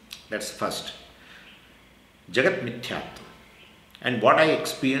 That's first. Jagat Mithyatva. And what I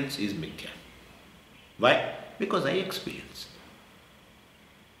experience is mithya. Why? Because I experience.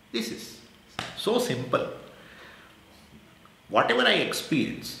 This is so simple. Whatever I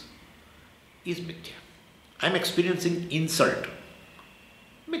experience is mithya. I am experiencing insult.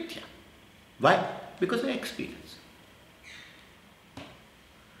 Mithya. Why? Because I experience.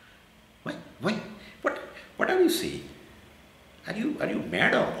 Why? What are you saying? Are you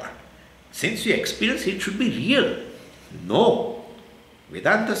mad or what? Since you experience, it should be real. No.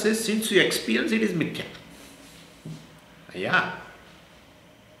 Vedanta says, since you experience, it is mithya. Yeah.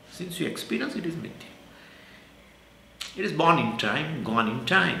 Since you experience, it is mithya. It is born in time, gone in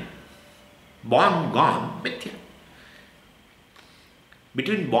time. Born, gone, mithya.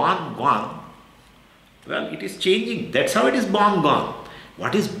 Between born, gone, well, it is changing. That's how it is born, gone.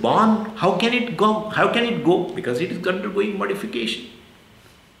 What is born? How can it go? How can it go? Because it is undergoing modification.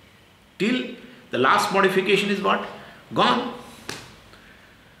 Till the last modification is what? Gone.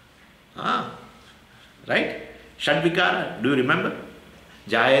 Right? Shadvikara, do you remember?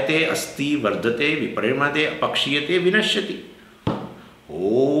 Jayate, asti, vardate, viparimate, apakshiyate, vinashyati.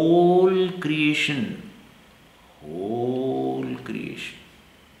 Whole creation.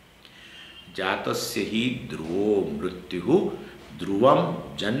 Jatasya hi dhruvo mrityuhu dhruvam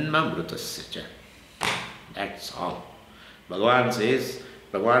janma mritasya cha. That's all. Bhagavan says,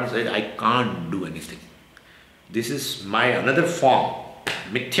 I can't do anything. This is my another form.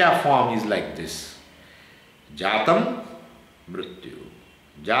 Mithya form is like this. Jatam mrityu.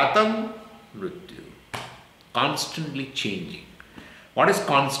 Jatam mrityu. Constantly changing. What is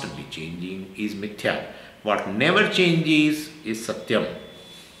constantly changing is mithya. What never changes is satyam.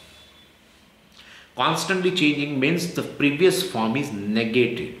 Constantly changing means the previous form is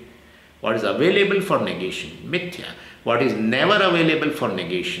negated. What is available for negation? Mithya. What is never available for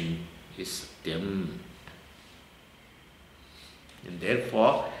negation is satyam. And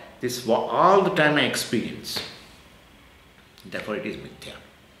therefore, this all the time I experience. Therefore, it is mithya.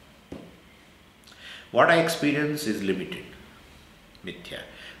 What I experience is limited. Mithya.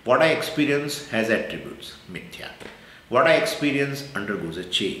 What I experience has attributes. Mithya. What I experience undergoes a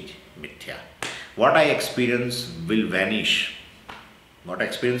change. Mithya. What I experience will vanish. What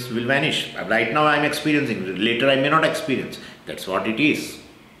experience will vanish. Right now I am experiencing, later I may not experience. That's what it is.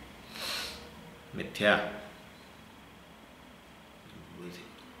 Mithya.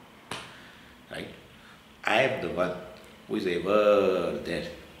 Right? I am the one who is ever there,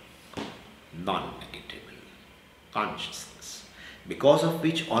 non-negatable consciousness, because of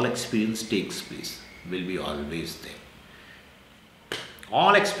which all experience takes place, will be always there.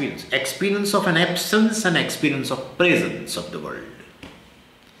 All experience of an absence and experience of presence of the world.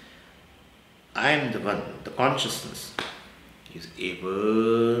 I am the one, the consciousness is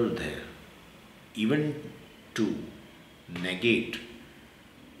ever there, even to negate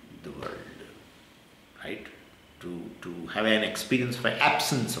the world. Right? To have an experience of an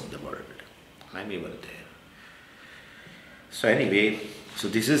absence of the world. I am ever there. So anyway, so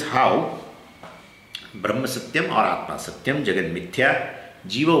this is how Brahma Satyam or Atma Satyam, Jagat Mithya,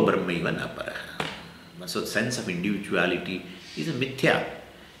 Jiva Brahmaiva na paraha. So sense of individuality is a mithya,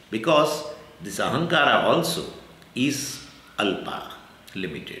 because this ahankara also is alpa,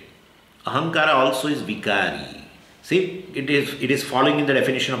 limited. Ahankara also is vikari. See, it is following in the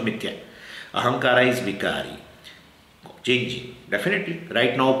definition of mithya. Ahankara is vikari, changing, definitely.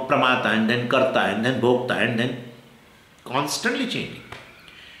 Right now pramata and then karta and then bhokta and then constantly changing.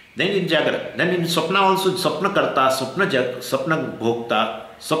 Then in Jagrat, then in Swapna also, Swapna karta, Swapna bhokta,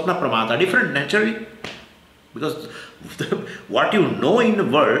 Swapna pramata, different naturally. Because what you know in the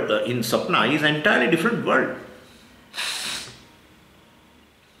world, in Swapna, is entirely different world.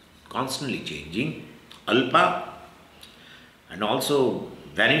 Constantly changing, alpa, and also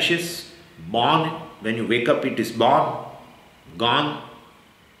vanishes. Born, when you wake up it is born, gone,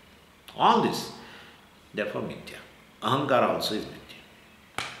 all this, therefore mithya. Ahankara also is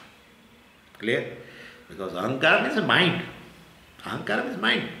mithya. Clear? Because ahankara is a mind. Ahankara is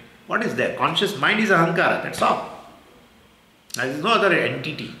mind. What is there? Conscious mind is ahankara, that's all. There is no other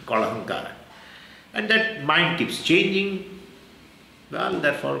entity called ahankara. And that mind keeps changing. Well,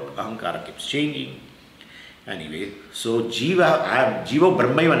 therefore ahankara keeps changing. Anyway, so I am Jiva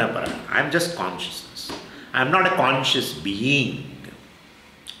Brahmaiva na paraha. I am just consciousness. I am not a conscious being.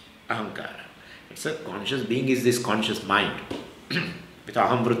 Ahankara. It's a conscious being is this conscious mind with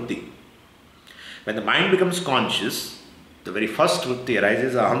aham vritti. When the mind becomes conscious, the very first vritti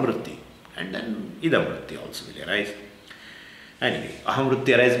arises aham vritti, and then idam vritti also will arise. Anyway, aham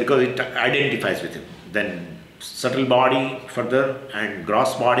vritti arises because it identifies with him. Then subtle body further and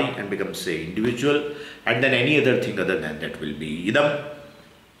gross body and becomes say individual, and then any other thing other than that will be idam,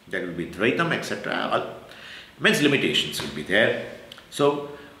 there will be dvaitam, etc. Means limitations will be there. So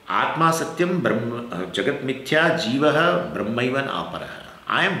Atma Satyam Brahma, Jagat Mithya Jivaha Brahmaivan Aparaha.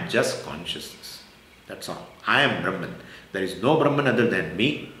 I am just consciousness. That's all. I am Brahman. There is no Brahman other than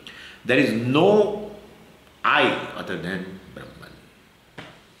me. There is no I other than Brahman.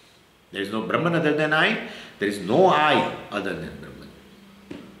 There is no Brahman other than I. There is no I other than Brahman.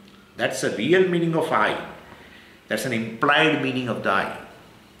 That's a real meaning of I. That's an implied meaning of the I.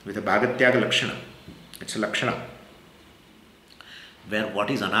 With a Bhagatyaga Lakshana. It's a Lakshana. Where what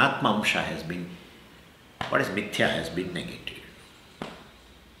is Anatma Amsha has been, what is Mithya has been negated.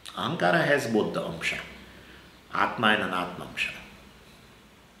 Ahankara has both the Amsha. Atma and Anatma Amsha.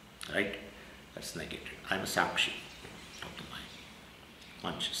 Right? That's negated. I am a Sakshi of the mind.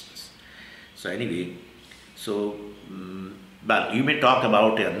 Consciousness. So anyway, so, well, you may talk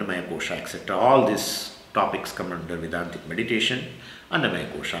about Annamaya Kosha, etc. All these topics come under Vedantic meditation.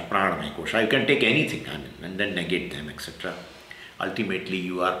 Annamaya Kosha, Pranamaya Kosha. You can take anything, and then negate them, etc. Ultimately,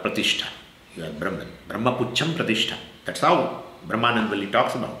 you are Pratishtha. You are Brahman. Brahma Pucham Pratishtha. That's how Brahmanandvalli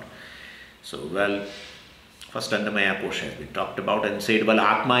talks about. So, well, first Annamaya Kosha has been talked about and said, well,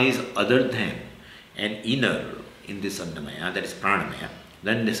 Atma is other than an inner in this Annamaya, that is Pranamaya.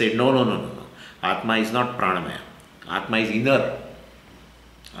 Then they said, no. Atma is not Pranamaya. Atma is inner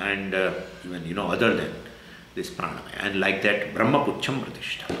and even, other than this Pranamaya. And like that, Brahma Pucham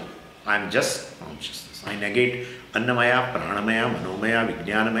Pratishtha. I am just consciousness. I negate Annamaya, Pranamaya, Manomaya,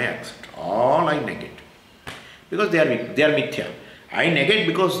 Vijnanamaya, etc. All I negate. Because they are mithya. I negate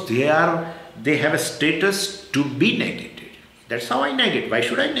because they have a status to be negated. That's how I negate. Why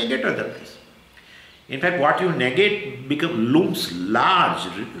should I negate otherwise? In fact, what you negate looms large,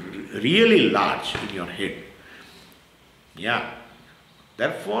 really large in your head. Yeah.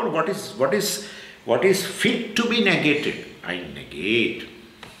 Therefore, what is fit to be negated, I negate.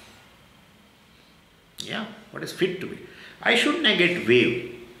 Yeah. What is fit to be? I should negate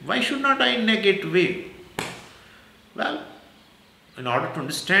wave. Why should not I negate wave? Well, in order to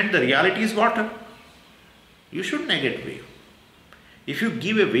understand the reality is water, you should negate wave. If you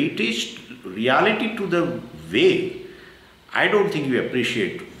give a weightage reality to the wave, I don't think you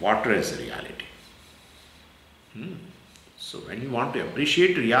appreciate water as a reality. So when you want to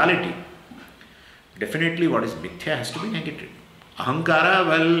appreciate reality, definitely what is mithya has to be negated. Ahankara,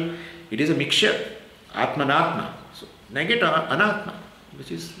 well, it is a mixture. Atma and Atma. So negate anatma,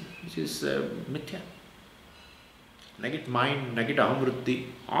 which is mithya. Negate mind, negate ahamvritti,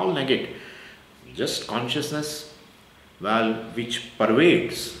 all negate. Just consciousness, well, which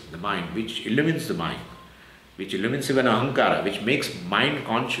pervades the mind, which illumines the mind, which illumines even ahankara, which makes mind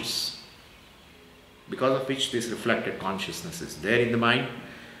conscious, because of which this reflected consciousness is there in the mind.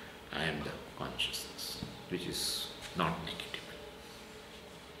 I am the consciousness, which is not negative,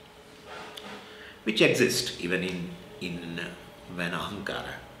 which exists even in when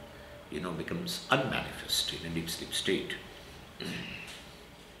ahankara, becomes unmanifest in a deep sleep state.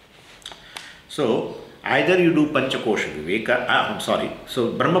 So either you do Panchakosha Viveka,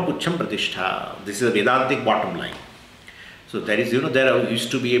 so Brahma Pucham Pratishtha, this is a Vedantic bottom line. So there is, there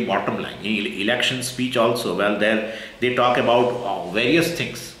used to be a bottom line. In election speech also, well, there they talk about various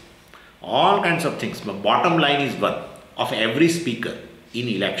things, all kinds of things, but bottom line is one of every speaker in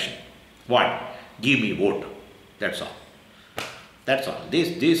election. What? Give me vote. That's all. That's all.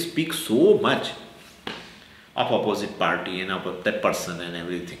 They speak so much of opposite party and of that person and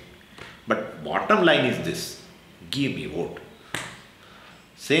everything. But bottom line is this, give me vote.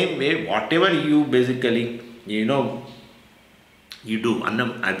 Same way, whatever you basically, you do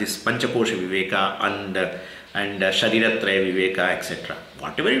this Panchakosha Viveka and Shariratraya Viveka, etc.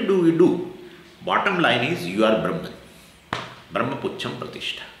 Whatever you do. Bottom line is you are Brahman. Brahma Pucham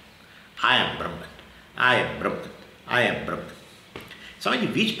Pratishtha. I am Brahman. I am Brahman. I am Brahman. So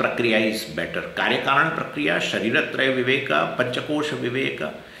which prakriya is better? Karyakarana prakriya, Shariratraya Viveka, Panchakosha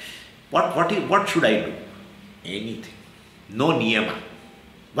Viveka. What should I do? Anything. No niyama.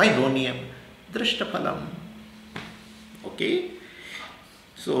 Why no niyama? Drishtaphalam. Okay?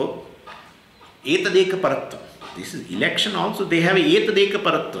 So, etadeka paratvam. This is election also, they have etadeka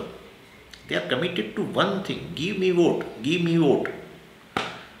paratvam. They are committed to one thing. Give me vote. Give me vote.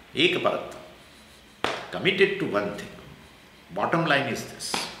 Eka paratvam. Committed to one thing. Bottom line is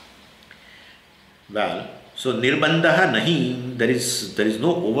this. Well, so nirbandha nahi, there is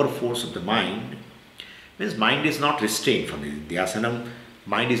no overforce of the mind. Means mind is not restrained from nididhyasanam.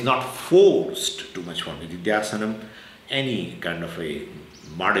 Mind is not forced too much from nididhyasanam. Any kind of a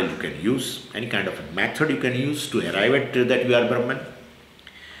model you can use, any kind of a method you can use to arrive at that you are Brahman.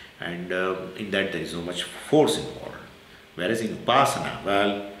 And in that there is no much force involved. Whereas in upasana,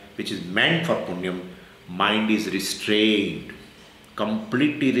 well, which is meant for punyam, mind is restrained,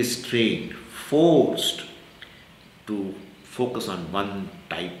 completely restrained, forced to focus on one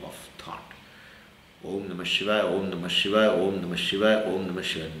type of thought. Om Namah Shivaya, Om Namah Shivaya, Om Namah Shivaya, Om Namah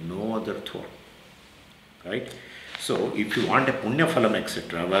Shivaya, no other thought. Right? So, if you want a punya phalam,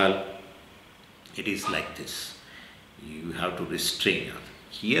 etc., well, it is like this. You have to restrain.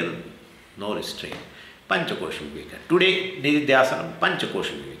 Here, no restraint. Panchakosha Viveka. Today, Nididhyasanam,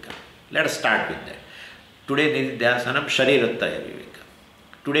 Panchakosha Viveka. Let us start with that. Today, Nididhyasanam, Sharirataya Viveka.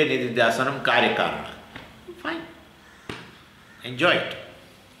 Today, Nididhyasanam, Karyakarana. Fine. Enjoy it.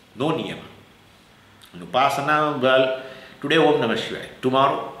 No niyama. And upasana, well, today Om Namah Shivaya.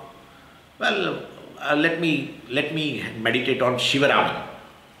 Tomorrow, well, let me meditate on Shivaraman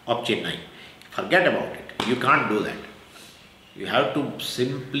of Chennai. Forget about it. You can't do that. You have to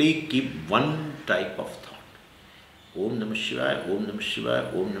simply keep one type of thought. Om Namah Shivaya, Om Namah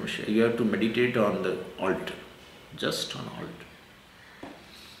Shivaya, Om Namah Shivaya. You have to meditate on the altar. Just on altar.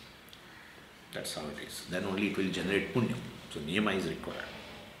 That's how it is. Then only it will generate punya. So niyama is required.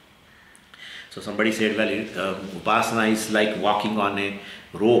 So somebody said, well, upasana is like walking on a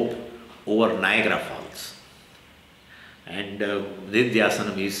rope over Niagara Falls. And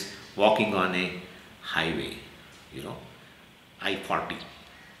Nididhyasanam is walking on a highway, I-40.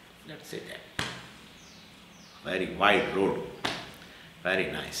 Let's say that. Very wide road.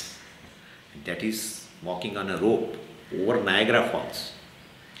 Very nice. And that is walking on a rope over Niagara Falls.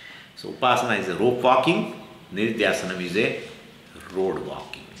 So upasana is a rope walking, Nididhyasanam is a road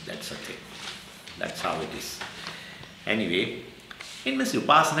walking. That's the thing. That's how it is. Anyway, in this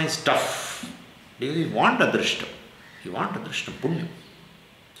upasana is tough. Because you want adrishtam. You want adrishtam, punyam.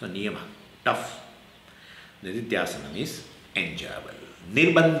 So niyama, tough. Nididhyasanam is enjoyable.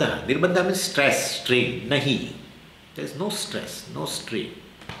 Nirbandha. Nirbandha means stress, strain. Nahi. There is no stress, no strain.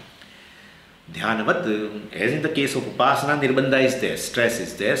 Dhyanavat, as in the case of upasana, nirbandha is there. Stress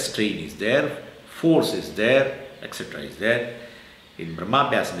is there, strain is there, force is there, etc. is there. In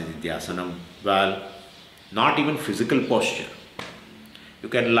Brahmabhyasa Nididhyasanam, well, not even physical posture. You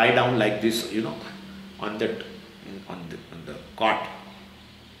can lie down like this, on the cot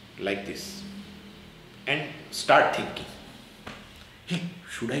like this and start thinking, hey,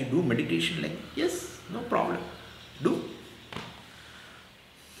 should I do meditation like this? Yes, no problem. Do.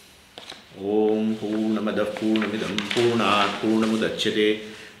 Om Purnamadah Purnamidam Purnat Purnamudachyate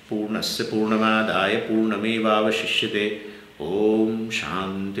Purnasya Purnamadaya Purnamevavashishyate. Om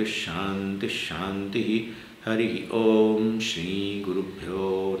Shanti Shanti Shanti. Hari Om Shri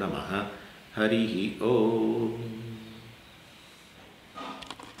Gurubhyo Namaha. Hari Om.